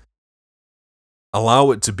faith,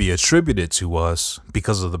 allow it to be attributed to us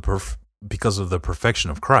because of the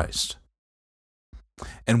perfection of Christ.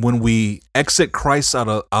 And when we exit Christ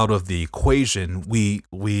out of the equation,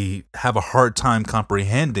 we have a hard time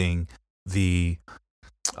comprehending the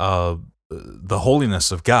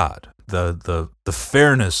holiness of God, the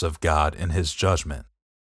fairness of God in his judgment.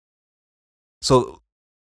 So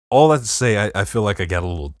all that to say, I feel like I got a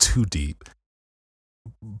little too deep.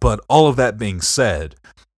 But all of that being said,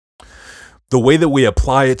 the way that we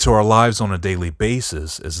apply it to our lives on a daily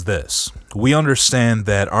basis is this. We understand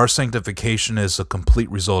that our sanctification is a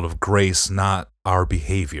complete result of grace, not our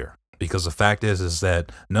behavior. Because the fact is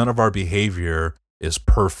that none of our behavior is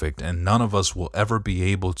perfect, and none of us will ever be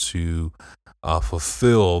able to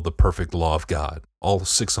fulfill the perfect law of God. All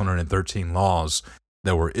 613 laws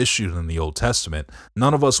that were issued in the Old Testament,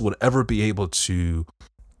 none of us would ever be able to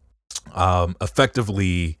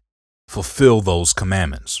effectively fulfill those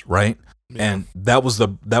commandments, right? Yeah. And that was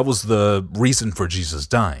the reason for Jesus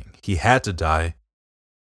dying. He had to die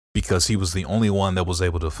because he was the only one that was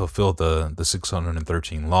able to fulfill the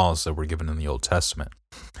 613 laws that were given in the Old Testament.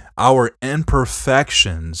 Our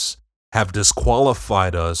imperfections have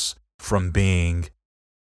disqualified us from being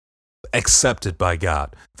accepted by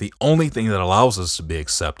God. The only thing that allows us to be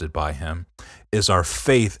accepted by him is our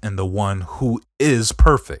faith in the one who is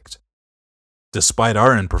perfect, despite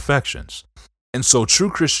our imperfections. And so true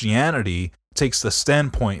Christianity takes the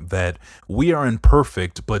standpoint that we are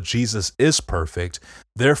imperfect, but Jesus is perfect.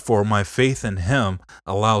 Therefore, my faith in him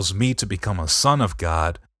allows me to become a son of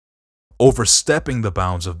God, overstepping the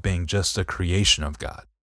bounds of being just a creation of God.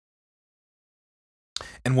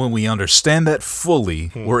 And when we understand that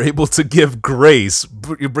fully, we're able to give grace.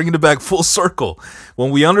 You're bringing it back full circle.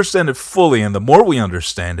 When we understand it fully, and the more we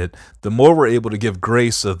understand it, the more we're able to give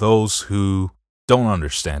grace to those who don't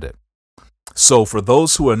understand it. So for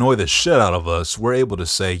those who annoy the shit out of us, we're able to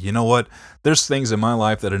say, you know what? There's things in my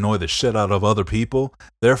life that annoy the shit out of other people.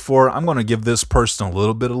 Therefore, I'm going to give this person a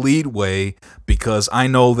little bit of leeway because I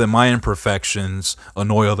know that my imperfections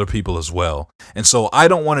annoy other people as well. And so I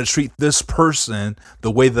don't want to treat this person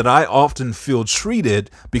the way that I often feel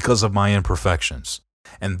treated because of my imperfections.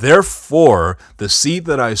 And therefore, the seed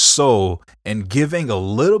that I sow in giving a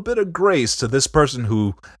little bit of grace to this person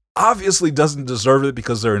who obviously doesn't deserve it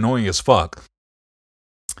because they're annoying as fuck,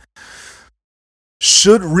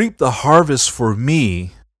 should reap the harvest for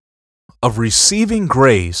me of receiving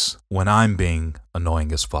grace when I'm being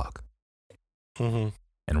annoying as fuck. Mm-hmm.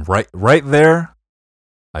 And right there,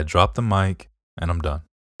 I drop the mic and I'm done.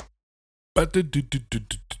 I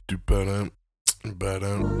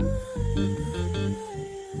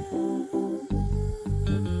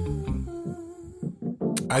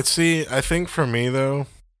think for me though,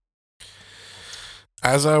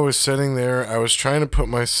 as I was sitting there, I was trying to put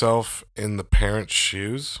myself in the parent's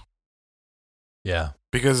shoes. Yeah.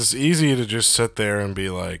 Because it's easy to just sit there and be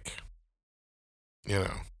like, you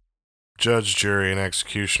know, judge, jury, and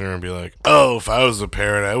executioner and be like, oh, if I was a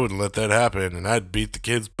parent, I wouldn't let that happen. And I'd beat the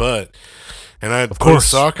kid's butt. And I'd put a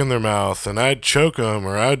sock in their mouth. And I'd choke them.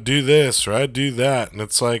 Or I'd do this. Or I'd do that. And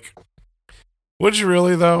it's like, would you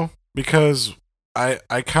really, though? Because I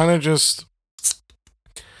kind of just...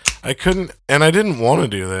 I couldn't, and I didn't want to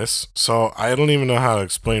do this, so I don't even know how to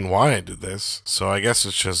explain why I did this. So I guess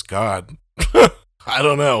it's just God. I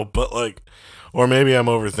don't know, but like, or maybe I'm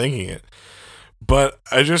overthinking it. But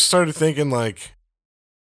I just started thinking, like,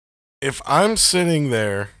 if I'm sitting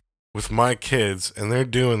there with my kids and they're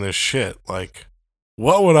doing this shit, like,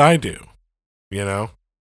 what would I do? You know?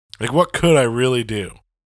 Like, what could I really do?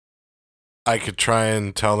 I could try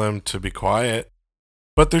and tell them to be quiet,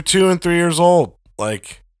 but they're 2 and 3 years old.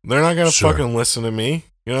 Like, they're not going to fucking listen to me.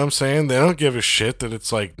 You know what I'm saying? They don't give a shit that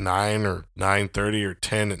it's like 9 or 9:30 or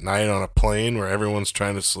 10 at night on a plane where everyone's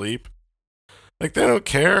trying to sleep. Like, they don't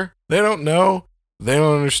care. They don't know. They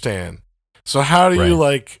don't understand. So how do you,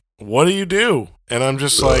 like, what do you do? And I'm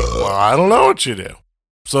just like, well, I don't know what you do.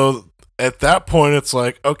 So at that point, it's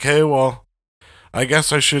like, okay, well, I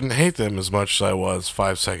guess I shouldn't hate them as much as I was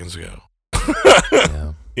 5 seconds ago.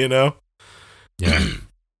 Yeah. You know? Yeah.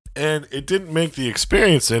 And it didn't make the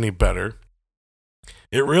experience any better.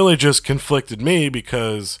 It really just conflicted me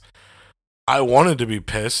because I wanted to be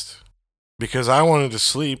pissed because I wanted to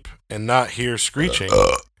sleep and not hear screeching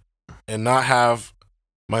and not have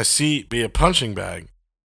my seat be a punching bag.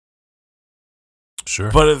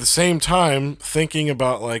 Sure. But at the same time, thinking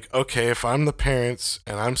about like, okay, if I'm the parents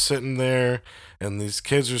and I'm sitting there and these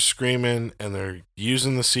kids are screaming and they're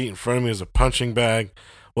using the seat in front of me as a punching bag,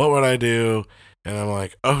 what would I do? And I'm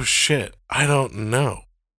like, oh shit, I don't know.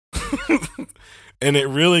 And it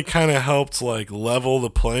really kind of helped like level the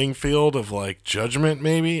playing field of like judgment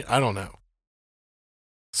maybe. I don't know.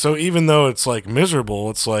 So even though it's like miserable,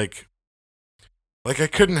 it's like I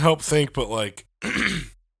couldn't help think, but like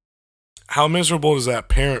how miserable does that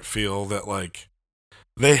parent feel that like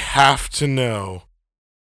they have to know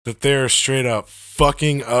that they're straight up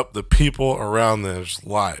fucking up the people around their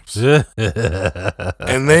lives.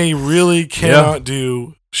 And they really cannot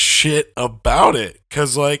do shit about it.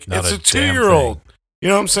 Because, like, it's a 2-year-old. You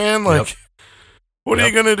know what I'm saying? Like, what are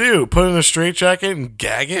you going to do? Put in a straitjacket and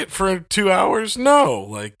gag it for 2 hours? No.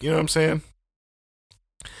 Like, you know what I'm saying?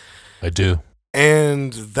 I do.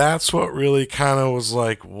 And that's what really kind of was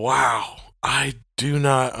like, wow, I do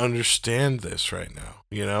not understand this right now.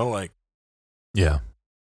 You know, like. Yeah.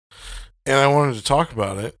 And I wanted to talk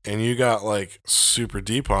about it, and you got like super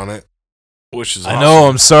deep on it, which is awesome. I know.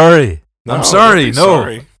 I'm sorry. No, I'm sorry. No,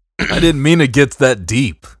 sorry. I didn't mean to get that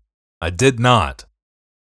deep. I did not.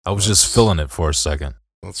 I was just feeling it for a second.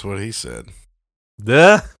 That's what he said.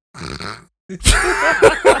 Yeah.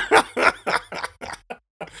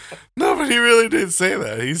 No, but he really did say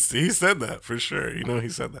that. He said that for sure. You know, he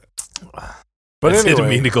said that. But I anyway, didn't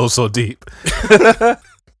mean to go so deep.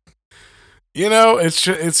 You know,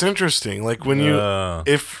 it's interesting. Like when you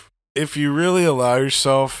if you really allow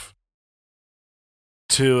yourself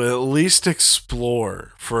to at least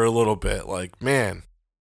explore for a little bit, like, man,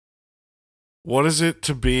 what is it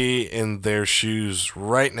to be in their shoes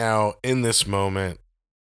right now in this moment?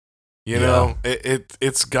 You know,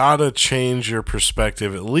 it's gotta change your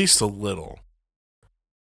perspective at least a little.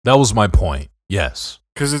 That was my point. Yes.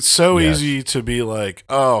 Because it's so easy to be like,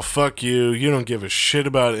 oh, fuck you. You don't give a shit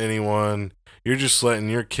about anyone. You're just letting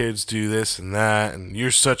your kids do this and that. And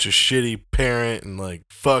you're such a shitty parent. And like,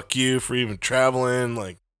 fuck you for even traveling.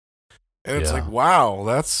 Like, and it's like, wow,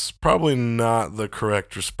 that's probably not the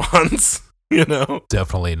correct response. You know?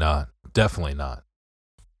 Definitely not. Definitely not.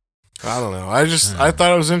 I don't know. I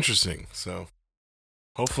thought it was interesting. So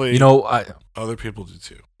hopefully, other people do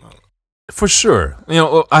too. I don't know. For sure.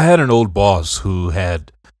 I had an old boss who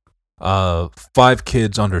had 5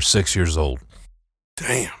 kids under 6 years old.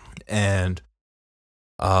 Damn. And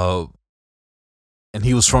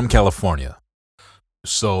he was from California.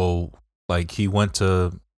 So, like, he went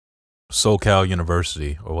to SoCal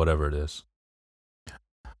University or whatever it is.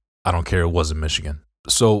 I don't care. It wasn't Michigan.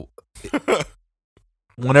 So,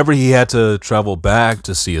 whenever he had to travel back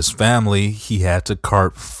to see his family, he had to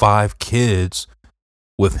cart 5 kids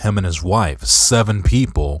with him and his wife, 7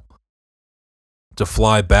 people, to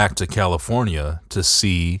fly back to California to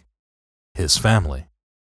see his family.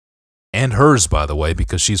 And hers, by the way,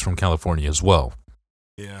 because she's from California as well.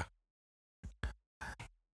 Yeah.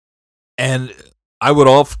 And I would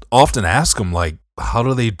often ask him, like, how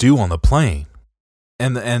do they do on the plane?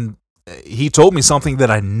 And he told me something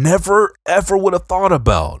that I never, ever would have thought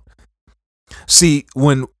about. See,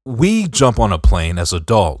 when we jump on a plane as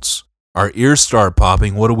adults, our ears start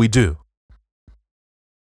popping, what do?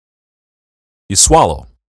 You swallow.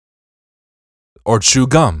 Or chew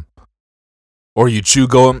gum. Or you chew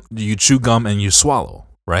gum and you swallow,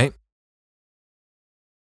 right?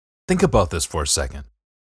 Think about this for a second.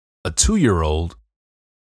 A 2-year-old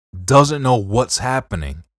doesn't know what's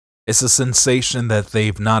happening. It's a sensation that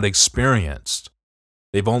they've not experienced.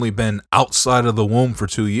 They've only been outside of the womb for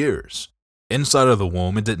 2 years. Inside of the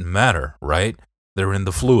womb, it didn't matter, right? They're in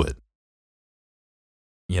the fluid.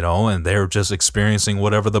 And they're just experiencing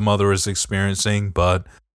whatever the mother is experiencing, but,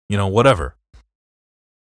 whatever.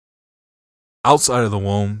 Outside of the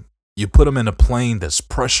womb, you put them in a plane that's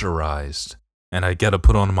pressurized, and I got to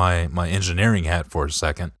put on my engineering hat for a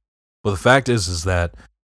second. But the fact is that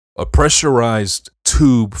a pressurized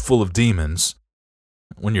tube full of demons,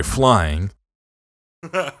 when you're flying,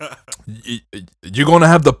 you're going to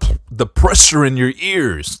have the pressure in your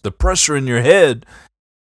ears, the pressure in your head,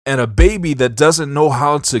 and a baby that doesn't know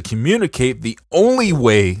how to communicate. The only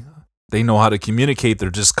way they know how to communicate their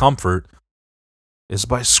discomfort is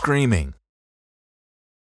by screaming.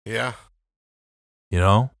 Yeah.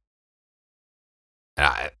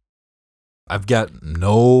 I've got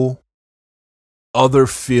no other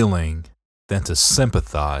feeling than to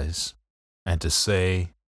sympathize and to say,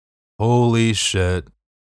 holy shit,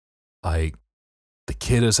 like, the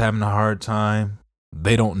kid is having a hard time.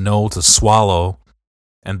 They don't know to swallow,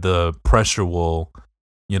 and the pressure will,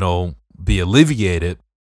 be alleviated.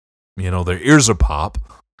 Their ears are pop.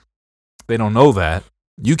 They don't know that.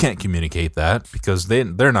 You can't communicate that because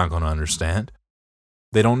they're not going to understand.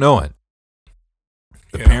 They don't know it.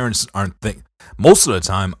 The parents aren't most of the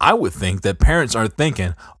time, I would think that parents aren't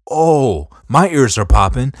thinking, oh, my ears are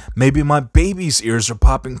popping. Maybe my baby's ears are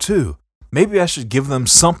popping too. Maybe I should give them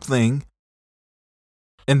something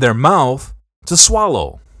in their mouth to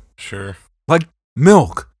swallow. Sure. Like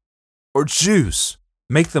milk or juice.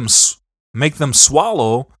 Make them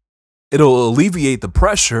swallow. It'll alleviate the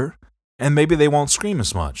pressure, and maybe they won't scream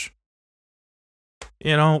as much.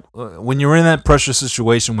 When you're in that pressure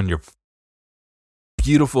situation, when your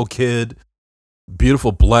beautiful kid,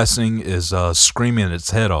 beautiful blessing is screaming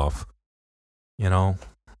its head off,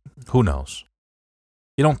 who knows?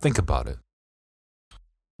 You don't think about it.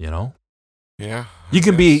 Yeah. You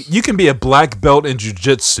can be a black belt in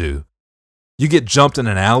jiu-jitsu. You get jumped in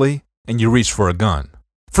an alley and you reach for a gun.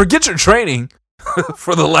 Forget your training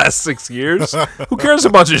for the last 6 years. Who cares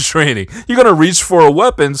about your training? You're going to reach for a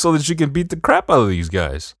weapon so that you can beat the crap out of these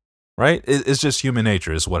guys, right? It's just human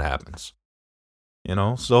nature is what happens.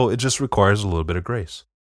 So it just requires a little bit of grace.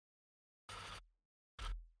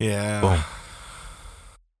 Yeah. Boom.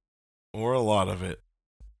 Or a lot of it.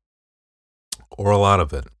 or a lot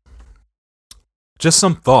of it. Just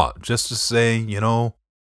some thought, just to say, yeah,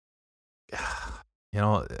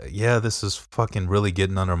 this is fucking really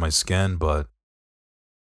getting under my skin, but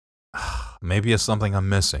maybe it's something I'm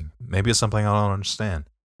missing. Maybe it's something I don't understand.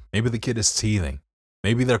 Maybe the kid is teething.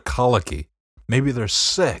 Maybe they're colicky. Maybe they're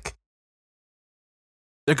sick.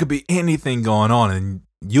 There could be anything going on, and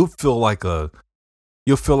you'll feel like a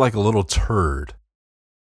little turd.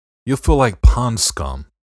 You'll feel like pond scum,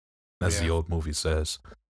 as the old movie says.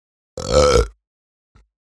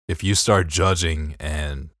 If you start judging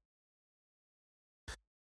and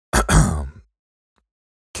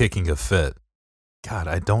kicking a fit. God,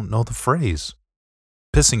 I don't know the phrase.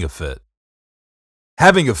 Pissing a fit.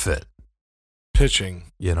 Having a fit.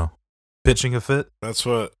 Pitching. Pitching a fit? That's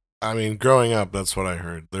what, growing up, that's what I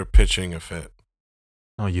heard. They're pitching a fit.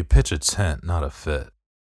 No, you pitch a tent, not a fit.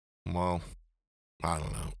 Well, I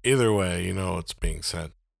don't know. Either way, you know what's being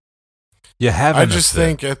said. Yeah, having I just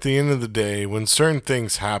think at the end of the day, when certain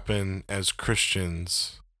things happen as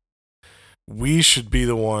Christians, we should be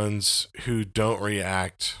the ones who don't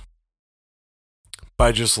react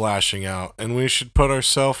by just lashing out. And we should put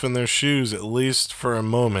ourselves in their shoes at least for a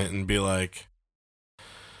moment and be like,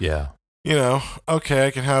 yeah, okay,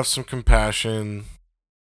 I can have some compassion,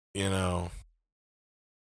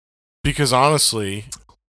 because honestly,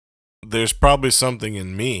 there's probably something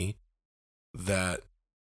in me that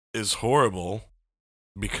is horrible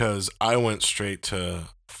because I went straight to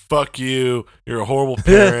fuck you, you're a horrible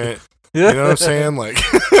parent. You know what I'm saying? Like,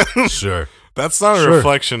 sure. That's not a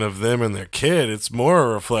reflection of them and their kid. It's more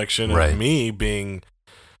a reflection of me being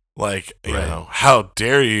like, you know, how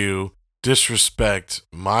dare you disrespect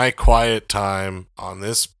my quiet time on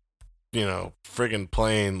this, friggin'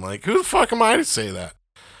 plane. Like, who the fuck am I to say that?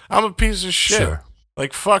 I'm a piece of shit. Sure.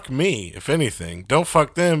 Like, fuck me, if anything. Don't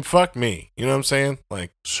fuck them, fuck me. You know what I'm saying?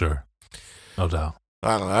 Like, sure. No doubt.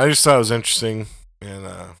 I don't know. I just thought it was interesting. And,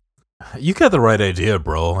 you got the right idea,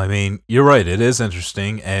 bro. I mean, you're right. It is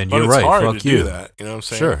interesting, and but you're it's right. hard Fuck to you. do that. You know what I'm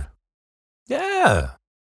saying? Sure. Yeah.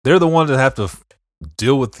 They're the ones that have to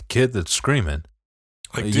deal with the kid that's screaming.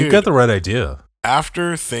 Like, you dude, got the right idea.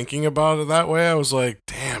 After thinking about it that way, I was like,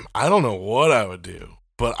 damn, I don't know what I would do,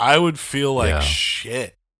 but I would feel like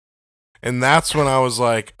shit. And that's when I was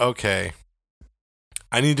like, okay,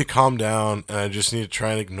 I need to calm down and I just need to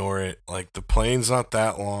try and ignore it. Like, the plane's not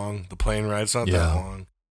that long. The plane ride's not that long.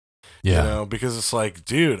 Yeah. Because it's like,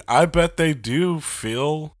 dude, I bet they do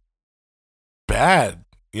feel bad,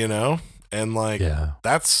 And, like,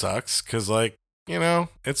 that sucks because, like,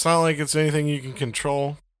 it's not like it's anything you can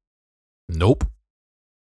control. Nope.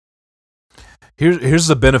 Here's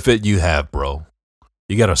the benefit you have, bro.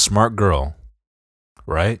 You got a smart girl,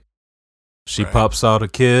 right? She pops out a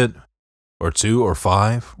kid or 2 or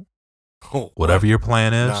 5, whatever your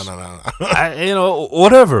plan is. No.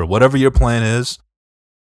 Whatever your plan is.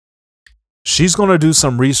 She's going to do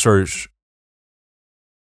some research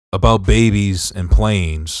about babies and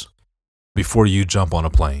planes before you jump on a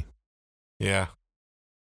plane. Yeah.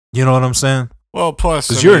 You know what I'm saying? Well, plus,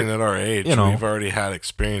 at our age, we've already had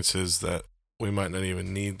experiences that we might not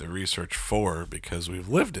even need the research for because we've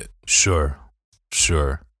lived it. Sure.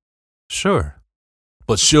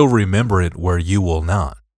 But she'll remember it where you will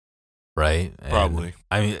not, right? And probably.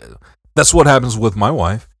 That's what happens with my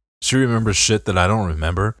wife. She remembers shit that I don't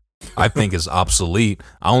remember. I think is obsolete.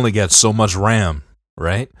 I only got so much RAM,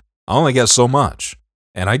 right? I only got so much.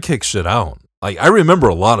 And I kick shit out. Like, I remember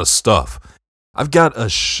a lot of stuff. I've got a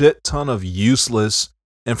shit ton of useless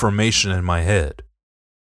information in my head.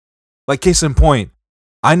 Like, case in point,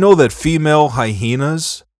 I know that female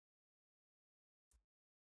hyenas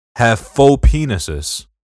have faux penises.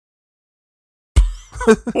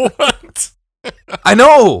 What? I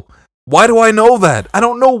know. Why do I know that? I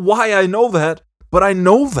don't know why I know that, but I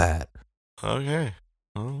know that. Okay.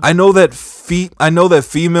 I know that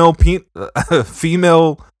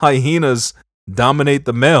female hyenas dominate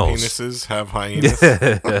the males. Penises have hyenas.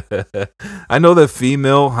 I know that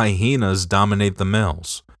female hyenas dominate the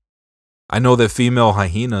males. I know that female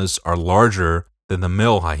hyenas are larger than the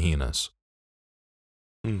male hyenas.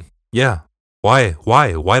 Yeah. Why?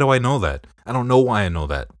 Why do I know that? I don't know why I know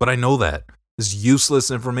that, but I know that. It's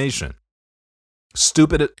useless information.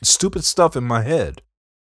 Stupid stuff in my head.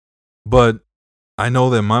 But I know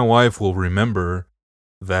that my wife will remember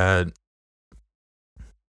that,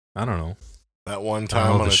 I don't know. That one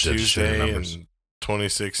time on a Tuesday in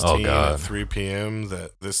 2016 at 3 p.m.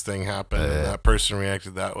 that this thing happened and that person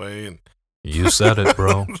reacted that way. And you said it,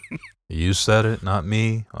 bro. You said it, not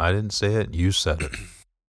me. I didn't say it. You said it.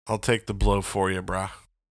 I'll take the blow for you, brah.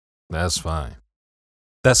 That's fine.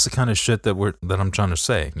 That's the kind of shit that I'm trying to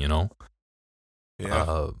say,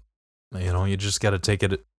 Yeah. You just got to take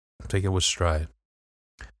it with stride.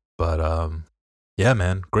 But yeah,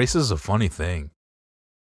 man, grace is a funny thing.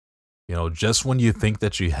 Just when you think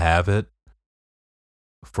that you have it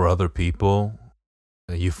for other people,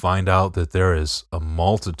 you find out that there is a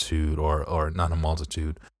multitude, or not a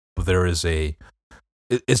multitude, but there is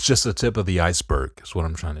it's just the tip of the iceberg, is what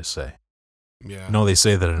I'm trying to say. Yeah. They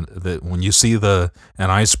say that when you see an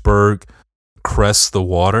iceberg crest the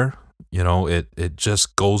water, it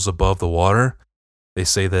just goes above the water. They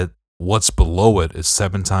say that what's below it is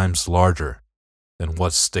 7 times larger than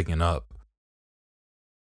what's sticking up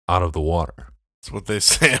out of the water. That's what they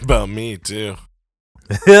say about me, too.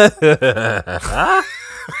 I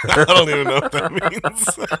don't even know what that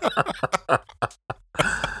means.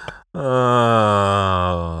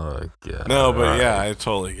 Oh, God. No, but yeah, I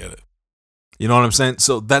totally get it. You know what I'm saying?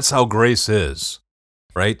 So that's how grace is,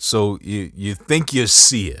 right? So you think you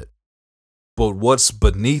see it, but what's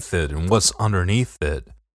beneath it and what's underneath it,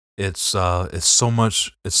 it's so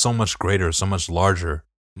much greater, so much larger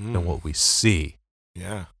than what we see.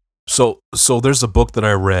 Yeah. So there's a book that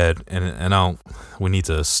I read, and we need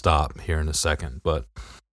to stop here in a second, but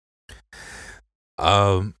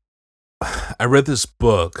I read this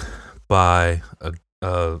book by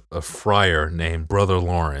a friar named Brother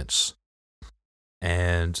Lawrence,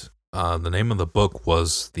 and the name of the book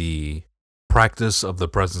was The Practice of the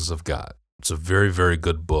Presence of God. It's a very, very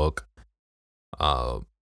good book.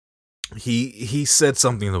 He said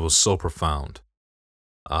something that was so profound.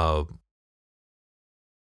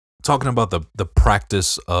 Talking about the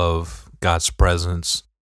practice of God's presence,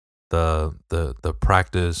 the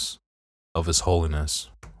practice of His holiness.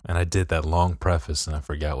 And I did that long preface, and I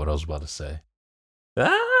forgot what I was about to say.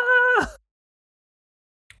 Ah!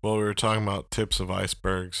 Well, we were talking about tips of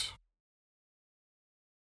icebergs.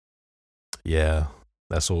 Yeah,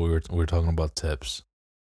 that's what we were talking about, tips.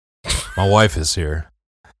 My wife is here.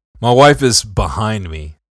 My wife is behind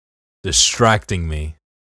me, distracting me.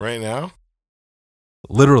 Right now?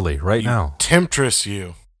 Literally, right now. Temptress,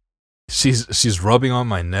 you. She's rubbing on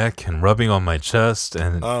my neck and rubbing on my chest,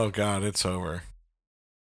 and oh God, it's over.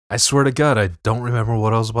 I swear to God, I don't remember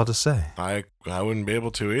what I was about to say. I wouldn't be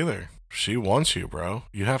able to either. She wants you, bro.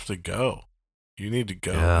 You have to go. You need to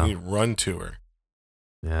go. Yeah. You need to run to her.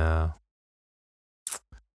 Yeah.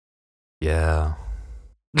 Yeah.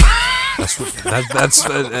 That's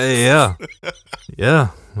yeah. Yeah.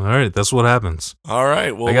 All right, that's what happens. All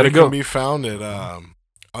right. Well, I gotta we go. can be found at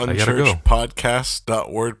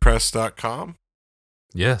unchurchedpodcast.wordpress.com.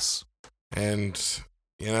 Yes. And,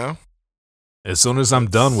 as soon as I'm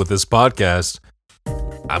done with this podcast,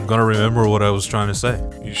 I'm going to remember what I was trying to say.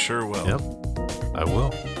 You sure will. Yep. I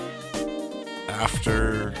will.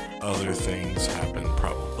 After other things happen,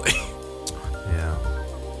 probably. Yeah.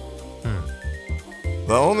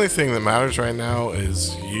 The only thing that matters right now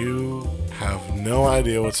is you have no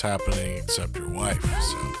idea what's happening except your wife.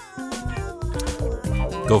 So,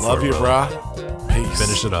 go for it. Love you, brother. brah. Peace.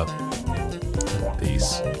 Finish it up.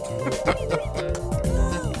 Peace.